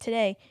or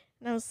today,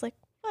 and I was like,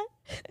 what?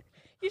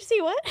 You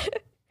see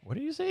what? What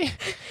do you see?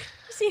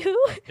 You see who?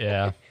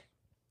 Yeah,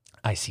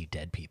 I see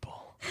dead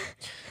people.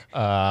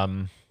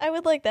 I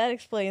would like that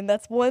explained.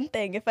 That's one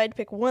thing. If I'd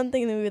pick one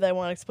thing in the movie that I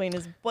want to explain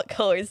is what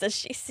colors does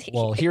she see?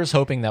 Well, here's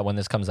hoping that when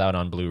this comes out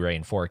on Blu-ray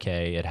and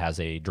 4K, it has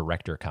a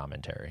director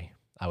commentary.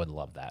 I would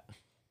love that.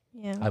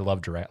 Yeah. I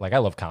love I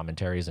love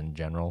commentaries in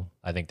general.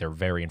 I think they're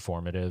very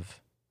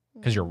informative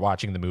because you're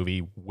watching the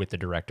movie with the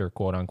director,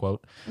 quote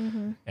unquote,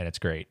 and it's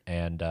great.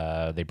 And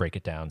they break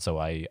it down. So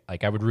I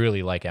would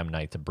really like M.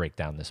 Night to break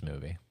down this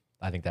movie.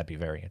 I think that'd be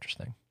very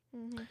interesting.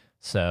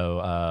 So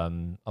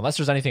unless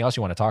there's anything else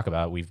you want to talk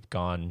about, we've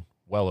gone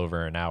well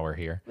over an hour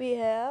here. We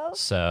have.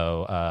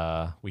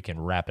 So we can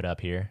wrap it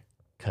up here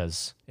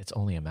because it's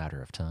only a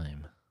matter of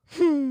time.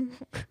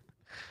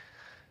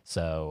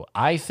 So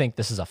I think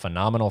this is a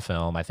phenomenal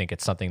film. I think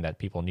it's something that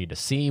people need to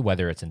see,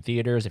 whether it's in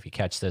theaters, if you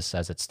catch this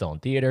as it's still in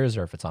theaters,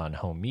 or if it's on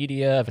home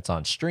media, if it's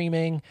on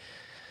streaming,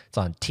 it's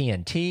on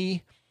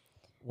TNT,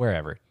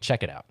 wherever.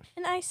 Check it out.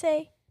 And I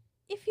say,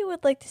 if you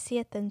would like to see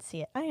it, then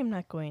see it. I am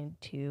not going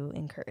to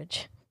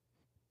encourage.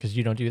 Because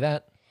you don't do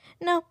that?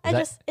 No,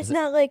 it's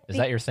not like... Is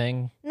that your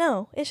thing?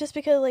 No, it's just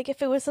because, like,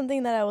 if it was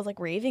something that I was, like,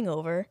 raving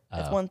over,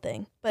 that's one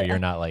thing. But you're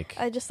not, like...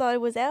 I just thought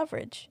it was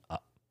average.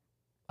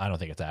 I don't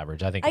think it's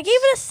average. I gave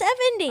it a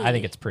 70. I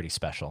think it's pretty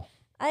special.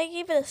 I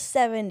gave it a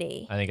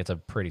 70. I think it's a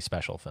pretty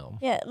special film.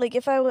 Yeah, like,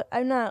 if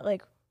I'm not,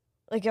 like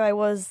if I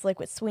was, like,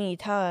 with Sweeney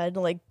Todd,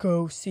 like,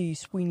 go see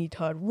Sweeney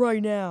Todd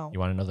right now. You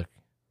want another...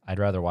 I'd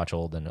rather watch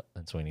Old than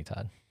Sweeney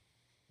Todd.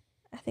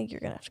 I think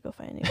you're going to have to go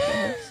find a new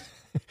co-host.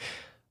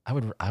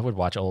 I would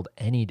watch Old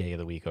any day of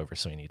the week over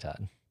Sweeney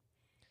Todd.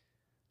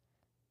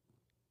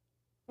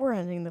 We're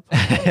ending the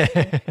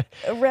podcast.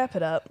 Wrap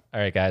it up.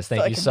 All right, guys.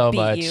 Thank you so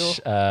much.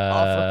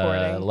 Off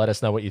recording. Let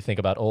us know what you think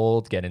about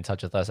Old. Get in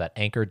touch with us at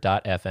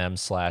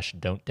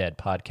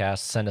anchor.fm/don'tdeadpodcast.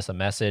 Send us a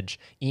message.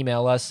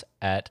 Email us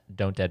at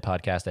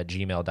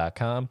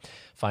don'tdeadpodcast@gmail.com.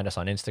 Find us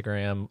on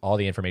Instagram. All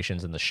the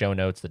information's in the show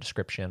notes, the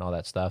description, all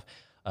that stuff.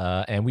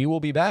 And we will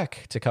be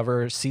back to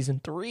cover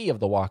season 3 of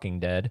The Walking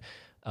Dead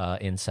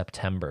in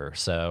September.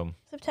 So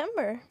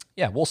September.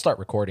 Yeah, we'll start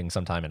recording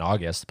sometime in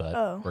August,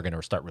 but we're going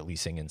to start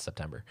releasing in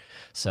September.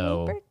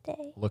 So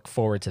look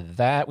forward to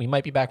that. We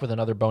might be back with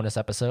another bonus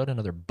episode,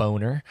 another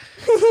boner,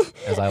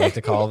 as I like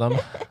to call them.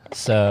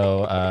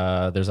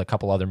 So there's a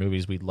couple other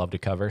movies we'd love to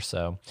cover.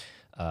 So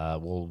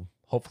we'll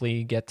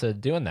hopefully get to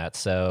doing that.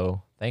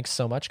 So thanks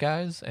so much,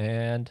 guys.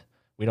 And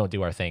we don't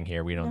do our thing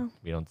here. We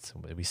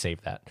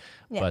save that.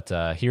 Yeah.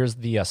 But here's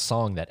the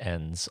song that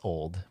ends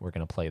Old. We're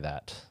going to play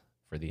that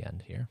for the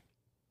end here.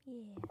 Yeah.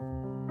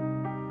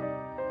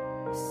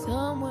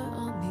 Somewhere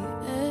on the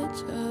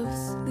edge of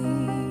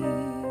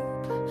sleep,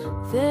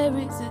 there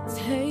is a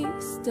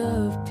taste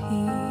of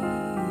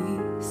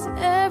peace.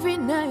 Every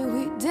night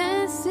we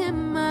dance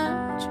in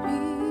my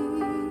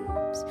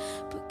dreams,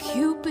 but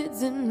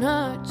Cupid's an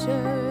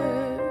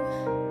archer,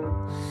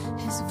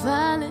 his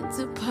violent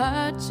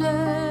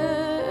departure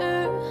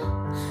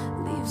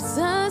leaves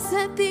us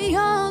at the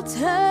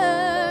altar.